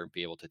employer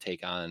be able to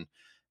take on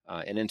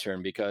an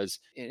intern, because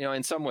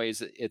in some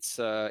ways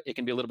it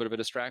can be a little bit of a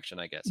distraction,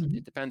 I guess. It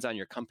Mhm. depends on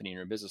your company and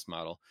your business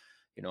model.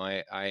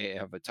 I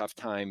have a tough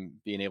time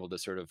being able to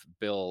sort of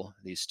bill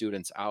these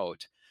students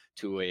out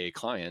to a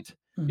client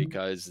Mhm.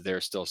 because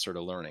they're still sort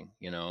of learning,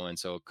 and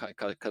so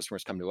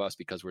customers come to us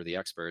because we're the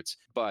experts,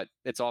 but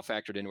it's all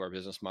factored into our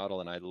business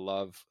model. And I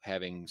love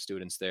having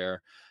students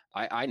there.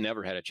 I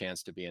never had a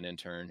chance to be an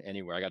intern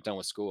anywhere. I got done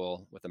with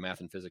school with a math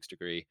and physics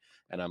degree,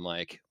 and I'm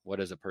like, what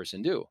does a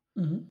person do?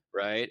 Mhm.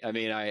 Right. I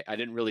mean, I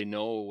didn't really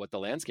know what the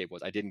landscape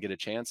was. I didn't get a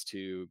chance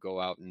to go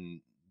out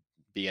and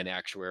be an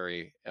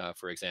actuary,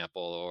 for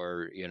example,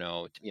 or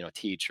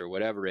teach or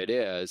whatever it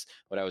is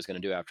what I was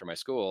going to do after my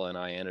school. And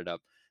I ended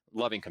up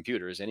loving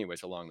computers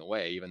anyways along the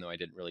way, even though I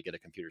didn't really get a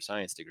computer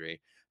science degree.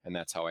 And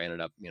that's how I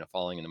ended up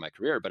falling into my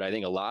career. But I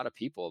think a lot of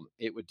people,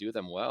 it would do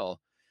them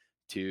well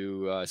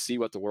to see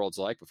what the world's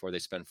like before they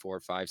spend 4,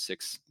 5,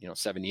 6,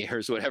 7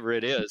 years, whatever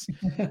it is,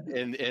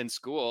 in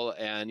school,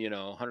 and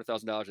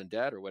 $100,000 in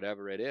debt or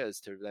whatever it is,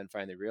 to then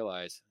finally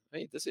realize,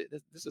 hey, this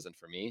isn't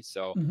for me.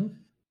 So Mhm.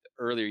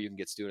 earlier you can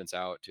get students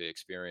out to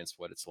experience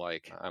what it's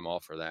like. I'm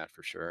all for that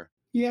for sure.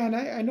 Yeah, and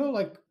I know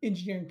like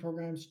engineering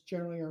programs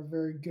generally are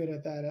very good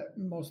at that at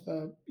most of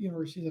the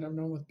universities that I've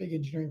known with big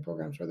engineering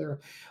programs where they're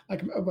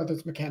like whether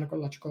it's mechanical,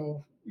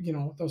 electrical,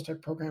 those type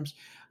of programs,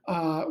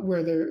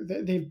 where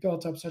they've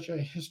built up such a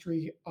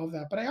history of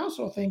that. But I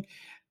also think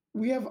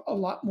we have a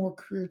lot more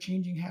career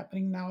changing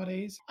happening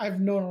nowadays.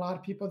 I've known a lot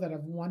of people that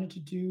have wanted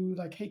to do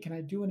like, hey, can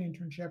I do an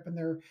internship in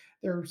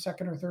their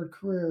second or third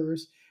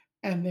careers?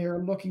 And they're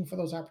looking for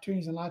those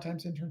opportunities. And a lot of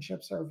times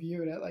internships are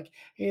viewed at like,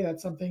 hey,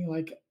 that's something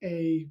like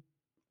a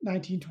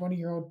 19,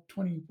 20-year-old,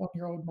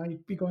 21-year-old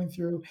might be going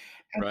through.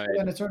 And so Right.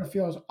 then it sort of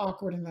feels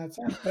awkward in that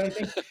sense. But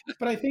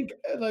I think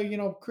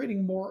like,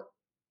 creating more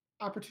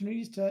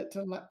opportunities to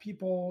let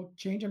people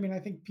change. I mean, I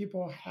think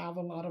people have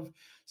a lot of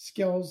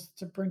skills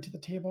to bring to the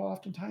table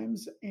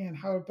oftentimes, and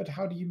how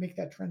do you make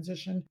that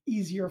transition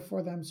easier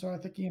for them? So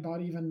I'm thinking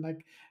about even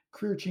like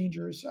career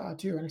changers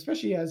too, and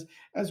especially as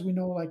we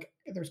know, like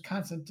there's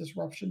constant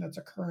disruption that's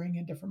occurring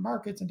in different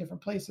markets and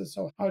different places.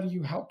 So how do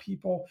you help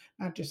people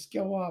not just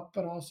skill up,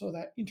 but also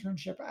that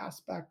internship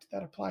aspect,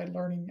 that applied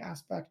learning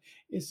aspect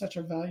is such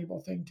a valuable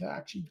thing to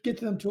actually get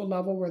them to a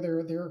level where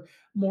they're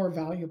more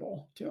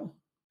valuable too.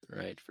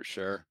 Right, for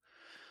sure.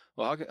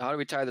 Well, how do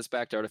we tie this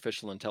back to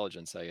artificial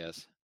intelligence, I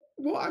guess?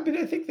 Well, I mean,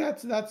 I think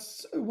that's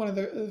one of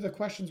the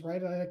questions,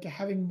 right? Like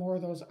having more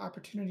of those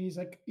opportunities.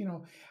 Like,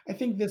 I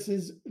think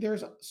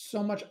there's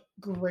so much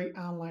great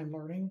online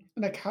learning.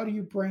 Like, how do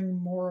you bring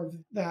more of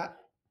that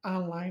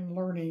online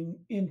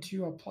learning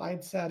into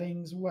applied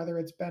settings, whether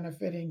it's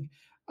benefiting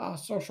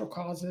social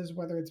causes,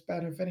 whether it's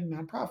benefiting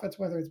nonprofits,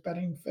 whether it's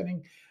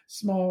benefiting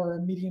small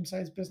or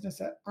medium-sized business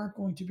that aren't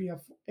going to be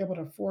able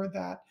to afford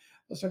that,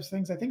 those types of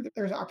things. I think that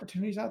there's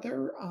opportunities out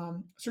there.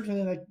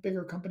 Certainly, like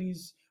bigger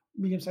companies,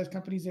 medium-sized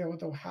companies,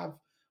 they'll have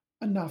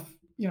enough.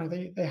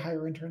 They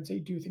hire interns, they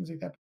do things like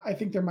that. I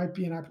think there might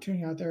be an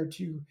opportunity out there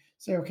to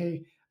say,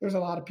 okay, there's a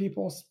lot of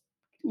people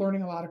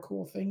learning a lot of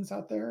cool things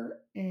out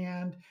there,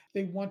 and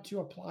they want to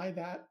apply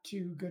that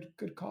to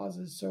good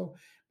causes. So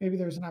maybe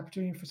there's an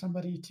opportunity for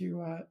somebody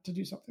to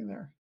do something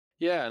there.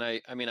 Yeah,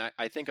 and I mean,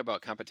 I think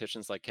about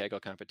competitions like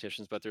Kaggle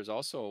competitions, but there's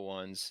also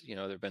ones,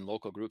 there have been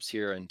local groups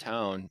here in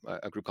town,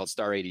 a group called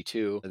Star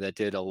 82 that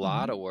did a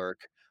lot of Mhm.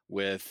 work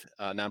with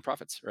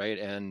nonprofits, right?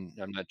 And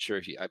I'm not sure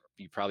if you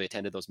probably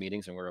attended those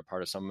meetings and were a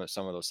part of some of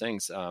those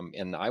things.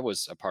 And I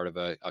was a part of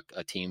a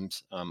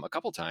teams a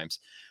couple times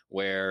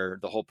where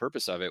the whole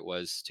purpose of it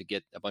was to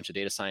get a bunch of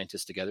data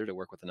scientists together to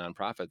work with a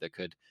nonprofit that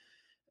could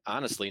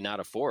honestly not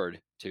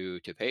afford to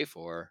pay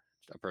for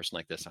a person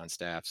like this on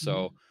staff.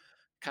 So Mhm.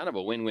 kind of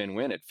a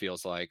win-win-win, it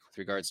feels like, with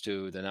regards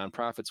to the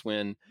nonprofits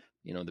win.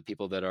 The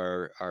people that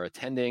are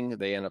attending,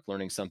 they end up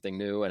learning something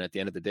new, and at the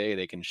end of the day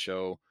they can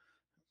show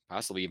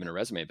possibly even a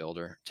resume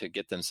builder to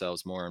get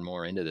themselves more and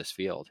more into this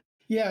field.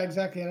 Yeah,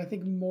 exactly. And I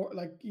think more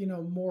like,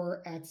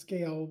 more at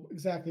scale,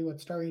 exactly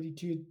what Star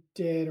 82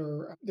 did,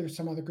 or there's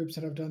some other groups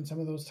that have done some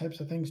of those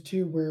types of things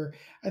too, where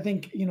I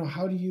think,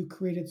 how do you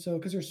create it so,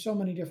 because there's so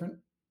many different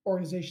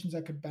organizations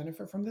that could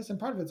benefit from this. And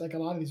part of it's like a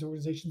lot of these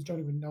organizations don't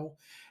even know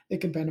they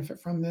could benefit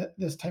from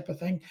this type of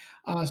thing.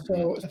 Mhm.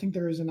 So I think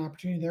there is an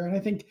opportunity there. And I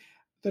think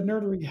the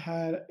Nerdery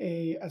had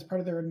as part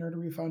of their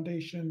Nerdery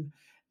Foundation,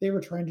 they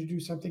were trying to do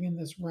something in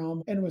this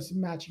realm and was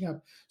matching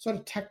up sort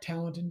of tech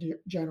talent in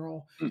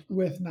general Mm.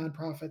 with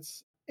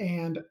nonprofits.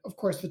 And of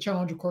course, the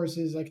challenge, of course,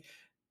 is like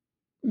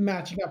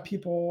matching up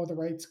people with the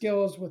right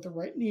skills with the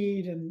right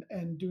need,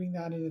 and doing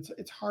that. And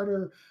it's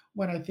harder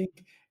when I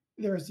think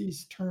there's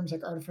these terms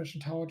like artificial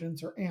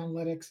intelligence or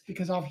analytics,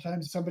 because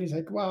oftentimes somebody's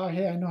like, well,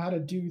 hey, I know how to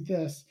do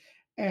this.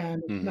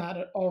 And it's Mhm. not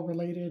at all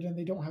related, and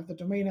they don't have the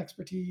domain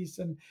expertise,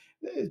 and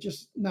it's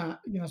just not,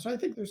 so I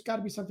think there's got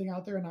to be something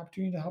out there, an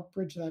opportunity to help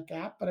bridge that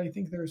gap. But I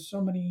think there's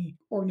so many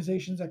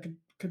organizations that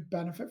could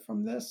benefit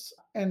from this.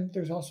 And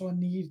there's also a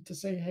need to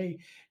say, hey,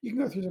 you can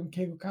go through some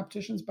Kaggle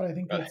competitions, but I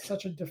think that's Right.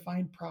 such a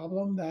defined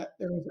problem that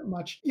there isn't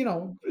much,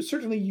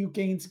 certainly you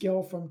gain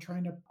skill from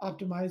trying to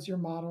optimize your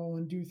model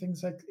and do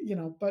things like,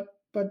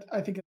 but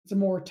I think it's a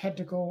more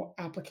technical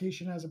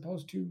application as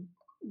opposed to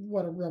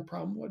what a real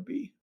problem would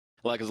be.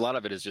 Well, because a lot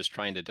of it is just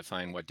trying to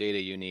define what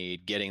data you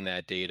need, getting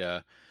that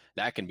data,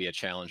 that can be a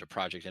challenge, a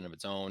project in of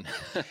its own.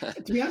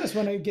 To be honest,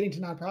 when I'm getting to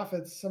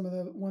nonprofits, some of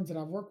the ones that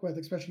I've worked with,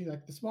 especially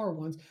like the smaller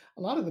ones,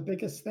 a lot of the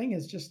biggest thing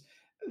is just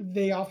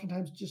they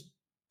oftentimes just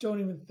don't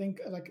even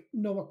think like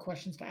know what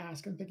questions to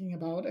ask and thinking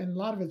about. And a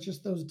lot of it's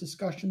just those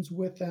discussions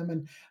with them.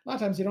 And a lot of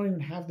times they don't even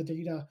have the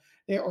data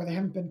or they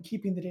haven't been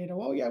keeping the data.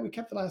 Well, yeah, we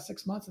kept the last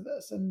 6 months of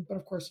this. And but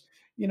of course,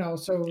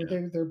 so Yeah.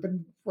 they've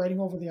been writing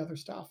over the other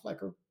stuff,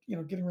 like or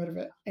getting rid of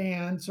it.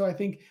 And so I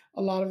think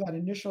a lot of that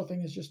initial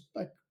thing is just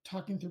like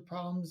talking through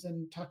problems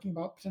and talking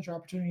about potential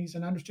opportunities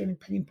and understanding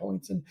pain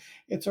points, and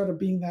it's sort of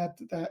being that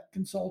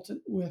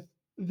consultant with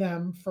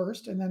them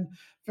first, and then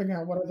figuring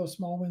out what are those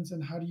small wins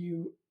and how do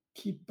you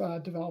keep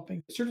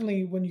developing.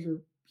 Certainly when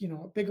you're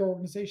bigger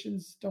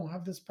organizations don't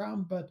have this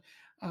problem, but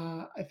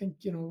I think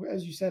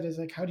as you said, is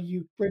like how do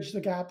you bridge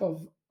the gap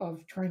of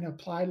trying to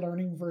apply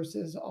learning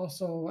versus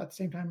also at the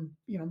same time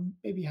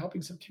maybe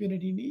helping some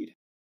community need.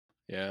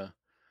 Yeah.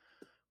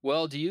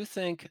 Well, do you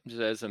think,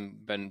 just as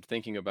I've been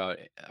thinking about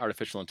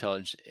artificial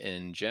intelligence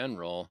in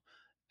general,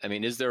 I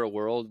mean, is there a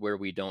world where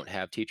we don't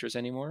have teachers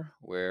anymore,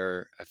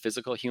 where a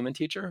physical human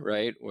teacher,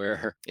 right,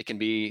 where it can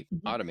be Mhm.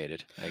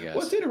 automated, I Well,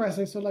 it's guess?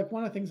 interesting. So, like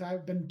one of the things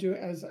I've been doing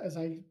as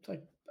I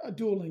like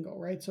Duolingo,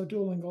 right? So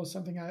Duolingo is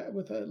something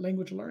with a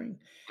language learning,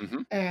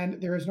 Hmm. and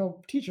there is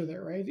no teacher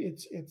there, right?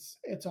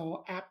 It's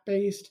all app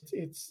based.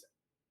 It's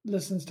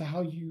listens to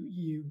how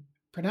you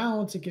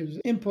pronounce. It gives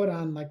input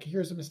on like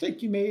here's a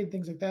mistake you made,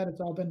 things like that. It's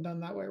all been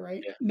done that way,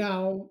 right? Yeah.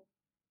 Now,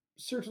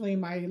 certainly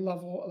my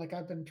level, like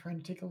I've been trying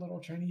to take a little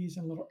Chinese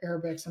and a little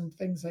Arabic, some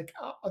things like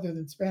other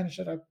than Spanish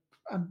that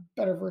I'm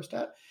better versed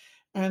at.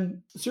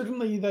 And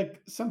certainly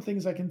like some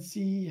things I can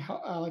see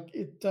how like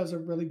it does a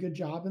really good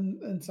job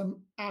in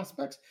some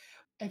aspects.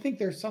 I think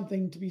there's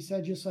something to be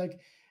said, just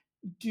like,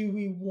 do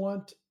we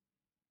want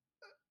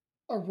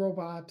a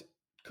robot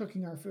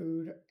cooking our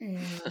food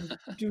and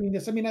doing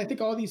this? I mean, I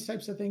think all these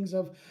types of things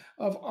of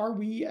are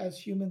we as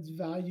humans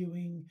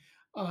valuing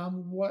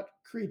what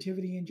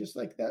creativity and just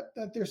like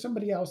that there's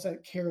somebody else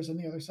that cares on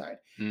the other side.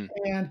 Mm,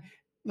 And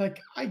like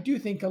I do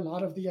think a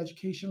lot of the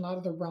education, a lot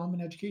of the realm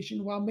in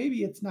education, while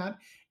maybe it's not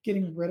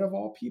getting rid of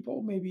all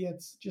people, maybe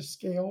it's just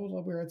scaled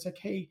where it's like,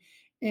 hey,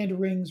 and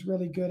Ring's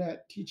really good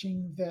at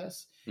teaching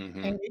this,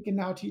 hmm. and we can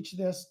now teach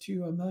this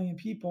to a million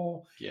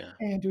people Yeah.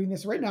 and doing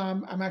this right now.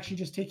 I'm actually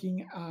just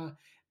taking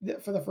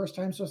for the first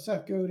time. So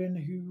Seth Godin,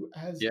 who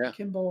has Yeah.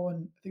 Kimball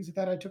and things like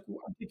that,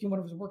 I'm taking one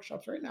of his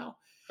workshops right now,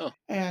 Oh,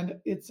 and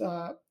it's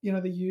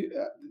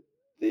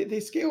they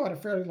scale at a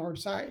fairly large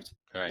size,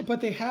 all right.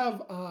 but they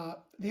have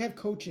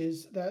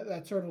coaches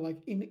that sort of like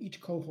in each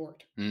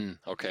cohort.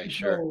 Okay, And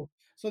sure.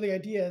 so the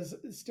idea is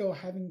still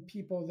having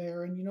people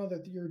there, and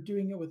that you're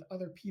doing it with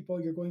other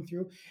people you're going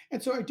through.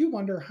 And so I do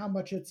wonder how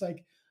much it's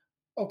like,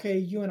 okay,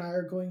 you and I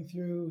are going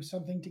through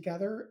something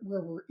together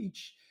where we're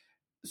each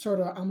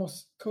sort of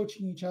almost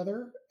coaching each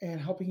other and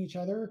helping each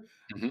other.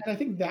 Hmm. And I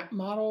think that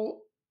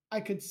model I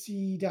could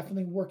see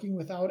definitely working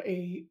without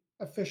a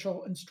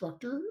official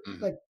instructor. Hmm.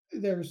 Like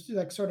there's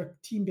like sort of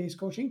team-based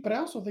coaching, but I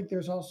also think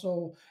there's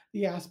also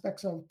the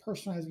aspects of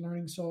personalized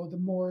learning. So the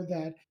more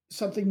that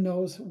something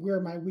knows where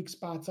my weak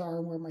spots are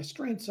and where my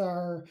strengths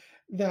are,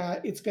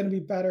 that it's going to be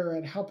better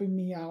at helping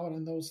me out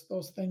on those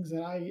things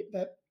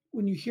that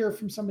when you hear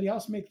from somebody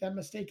else make that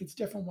mistake, it's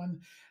different when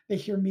they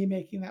hear me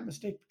making that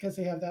mistake because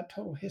they have that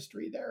total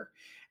history there.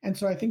 And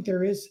so I think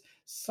there is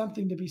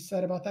something to be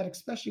said about that,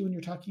 especially when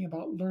you're talking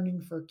about learning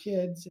for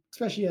kids,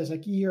 especially as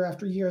like year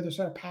after year, they're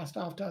sort of passed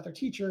off to other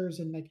teachers.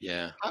 And like,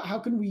 Yeah. how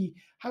can we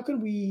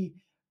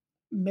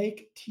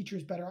make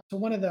teachers better? So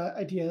one of the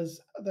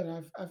ideas that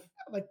I've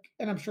like,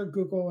 and I'm sure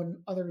Google and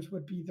others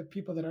would be the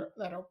people that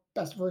are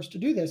best versed to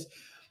do this,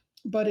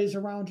 but is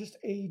around just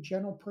a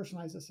general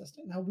personalized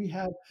assistant. Now we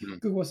have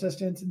Mm, Google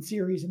Assistants and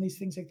Series and these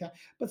things like that,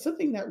 but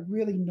something that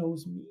really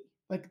knows me,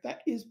 like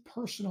that is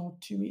personal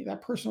to me.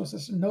 That personal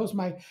assistant knows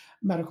my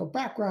medical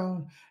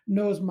background,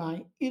 knows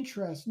my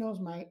interests, knows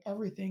my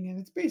everything, and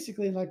it's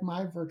basically like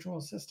my virtual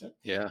assistant.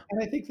 yeah.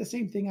 And I think the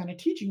same thing on a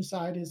teaching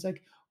side is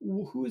like,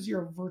 who is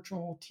your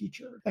virtual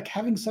teacher? Like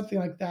having something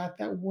like that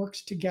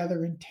works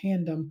together in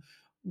tandem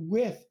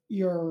with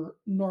your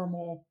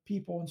normal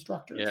people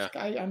instructors. Yeah.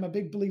 I'm a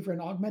big believer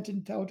in augmented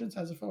intelligence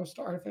as opposed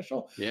to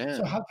artificial. Yeah.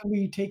 So how can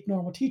we take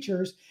normal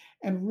teachers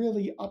and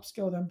really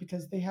upskill them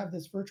because they have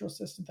this virtual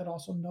assistant that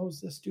also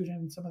knows the student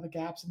and some of the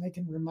gaps, and they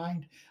can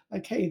remind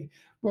like, hey,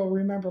 well,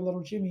 remember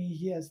little Jimmy,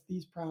 he has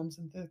these problems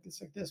and things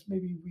like this.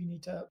 Maybe we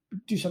need to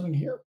do something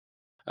here.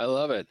 I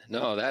love it.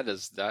 No, that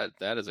is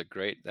a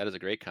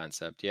great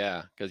concept.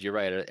 Yeah, because you're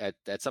right.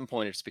 At some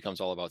point, it just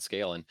becomes all about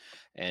scale,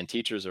 and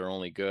teachers are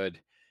only good.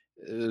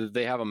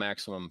 They have a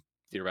maximum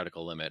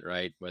theoretical limit,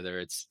 right? Whether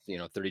it's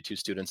 32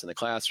 students in the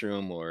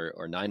classroom or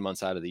 9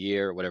 months out of the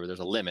year, whatever.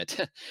 There's a limit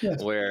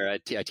Yes. where a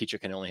teacher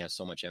can only have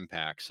so much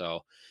impact.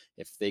 So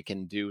if they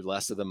can do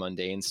less of the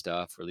mundane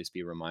stuff, or at least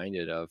be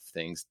reminded of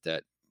things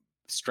that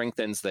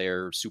strengthens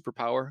their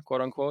superpower,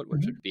 quote unquote,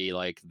 which would Mhm. be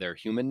like their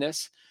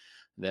humanness,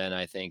 then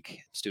I think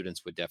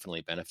students would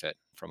definitely benefit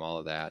from all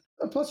of that.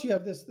 Plus, you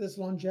have this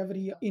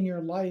longevity in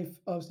your life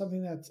of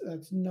something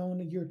that's known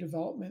your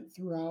development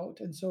throughout,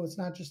 and so it's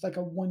not just like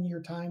a 1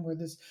 year time where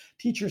this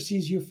teacher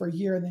sees you for a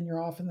year and then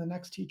you're off in the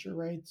next teacher,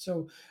 right?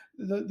 So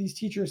these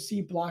teachers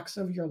see blocks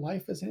of your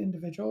life as an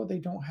individual. They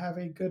don't have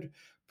a good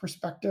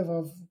perspective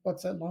of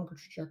what's that longer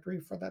trajectory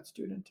for that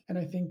student, and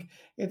I think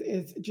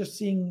it's just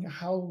seeing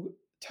how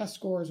test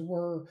scores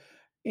were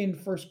in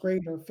first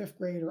grade or fifth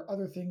grade or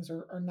other things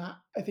are not,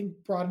 I think,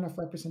 broad enough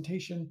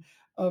representation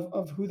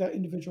of who that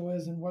individual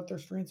is and what their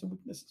strengths and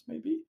weaknesses may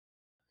be.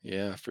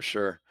 Yeah, for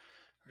sure.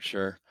 For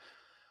sure.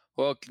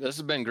 Well, this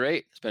has been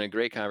great. It's been a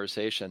great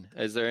conversation.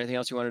 Is there anything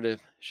else you wanted to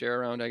share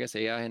around, I guess,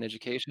 AI and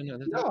education or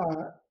this?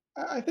 No,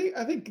 I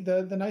think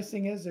the nice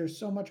thing is there's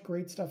so much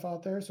great stuff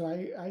out there. So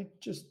I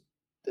just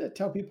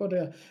tell people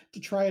to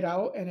try it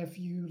out, and if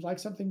you like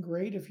something,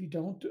 great. If you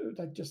don't,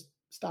 like, just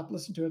stop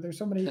listening to it. There's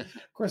so many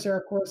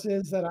Coursera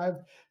courses that I've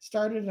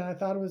started and I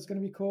thought it was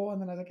going to be cool,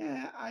 and then I was like,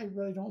 I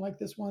really don't like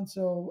this one.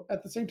 So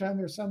at the same time,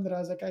 there's some that I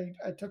was like,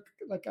 I took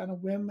like on a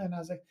whim, and I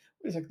was like,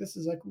 wait a sec, this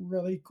is like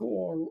really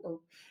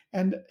cool.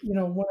 And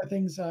one of the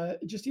things,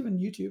 just even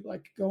YouTube,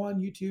 like go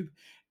on YouTube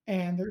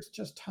and there's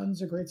just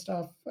tons of great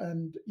stuff.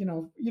 And you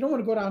don't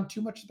want to go down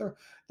too much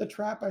the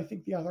trap. I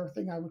think the other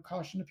thing I would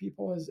caution to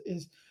people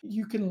is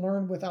you can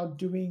learn without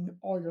doing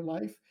all your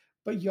life,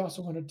 but you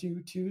also want to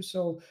do too.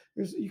 So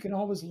you can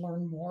always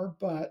learn more,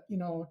 but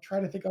try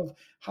to think of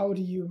how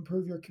do you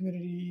improve your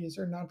community? Is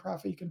there a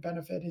nonprofit you can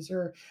benefit? Is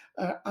there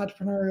an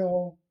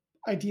entrepreneurial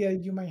idea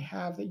you might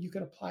have that you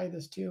could apply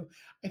this to?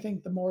 I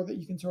think the more that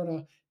you can sort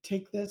of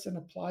take this and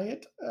apply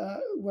it,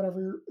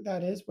 whatever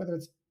that is, whether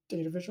it's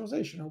data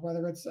visualization or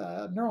whether it's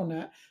neural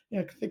net,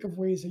 think of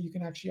ways that you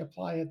can actually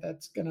apply it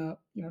that's gonna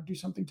do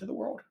something to the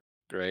world.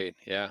 Great.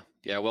 Yeah.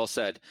 Yeah. Well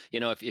said.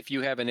 If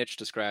you have an itch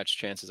to scratch,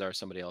 chances are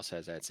somebody else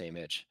has that same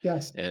itch.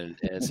 Yes. And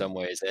in some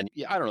ways, and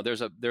yeah, I don't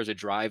know, there's a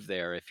drive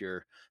there if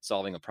you're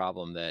solving a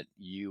problem that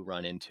you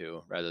run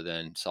into rather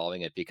than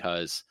solving it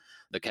because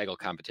the Kaggle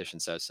competition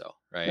says so,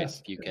 right? Yes,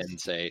 If you yes. can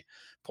say,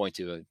 point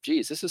to,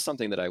 geez, this is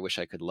something that I wish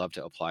I could love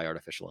to apply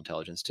artificial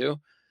intelligence to.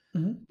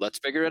 Mhm. Let's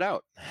figure it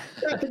out.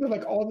 Yeah, I think of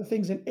like all the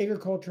things in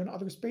agriculture and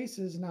other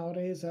spaces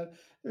nowadays that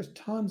there's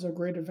tons of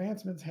great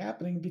advancements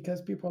happening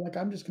because people are like,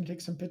 I'm just going to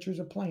take some pictures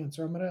of plants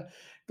or I'm going to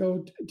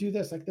go do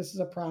this. Like, this is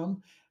a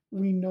problem.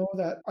 We know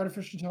that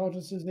artificial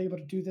intelligence is able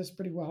to do this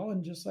pretty well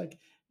and just like,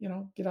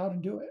 get out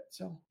and do it.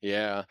 So,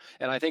 Yeah.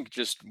 And I think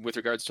just with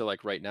regards to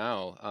like right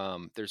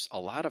now, there's a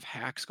lot of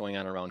hacks going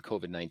on around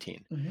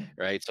COVID-19, mhm.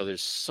 right? So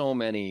there's so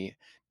many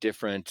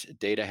different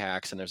data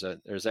hacks, and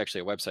there's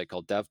actually a website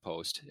called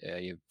DevPost.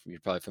 You're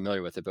probably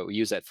familiar with it, but we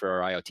use that for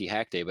our IoT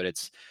Hack Day.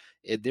 But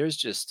there's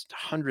just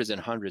hundreds and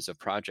hundreds of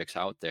projects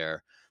out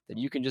there that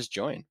you can just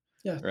join.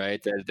 Yeah.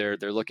 Right, they're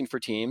looking for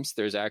teams.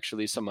 There's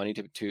actually some money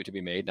to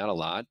be made, not a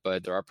lot,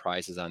 but there are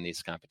prizes on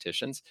these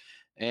competitions,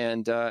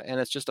 and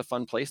it's just a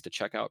fun place to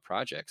check out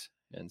projects.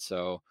 And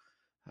so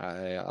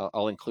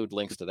I'll include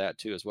links to that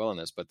too as well in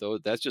this. But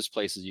that's just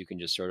places you can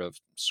just sort of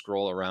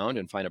scroll around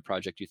and find a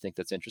project you think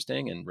that's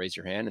interesting and raise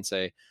your hand and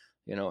say,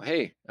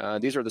 hey,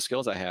 these are the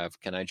skills I have.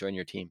 Can I join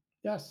your team?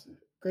 Yes.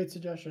 Great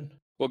suggestion.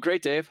 Well,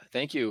 great, Dave.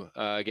 Thank you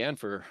again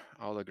for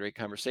all the great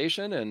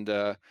conversation,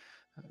 and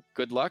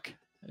good luck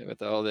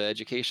with all the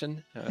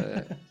education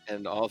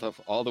and all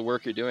the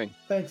work you're doing.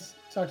 Thanks.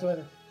 Talk to you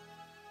later.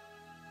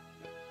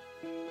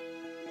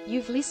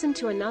 You've listened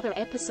to another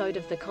episode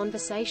of the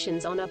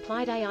Conversations on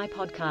Applied AI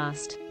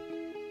podcast.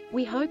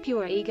 We hope you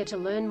are eager to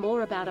learn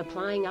more about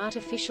applying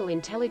artificial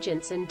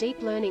intelligence and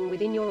deep learning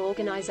within your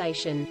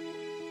organization.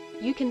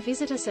 You can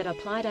visit us at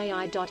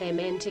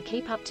appliedai.mn to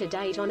keep up to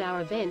date on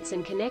our events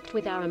and connect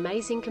with our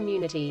amazing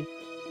community.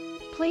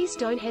 Please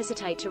don't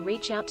hesitate to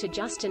reach out to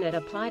Justin at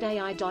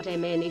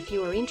appliedai.mn if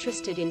you are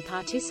interested in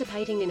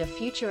participating in a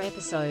future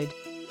episode.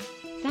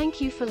 Thank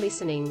you for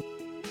listening.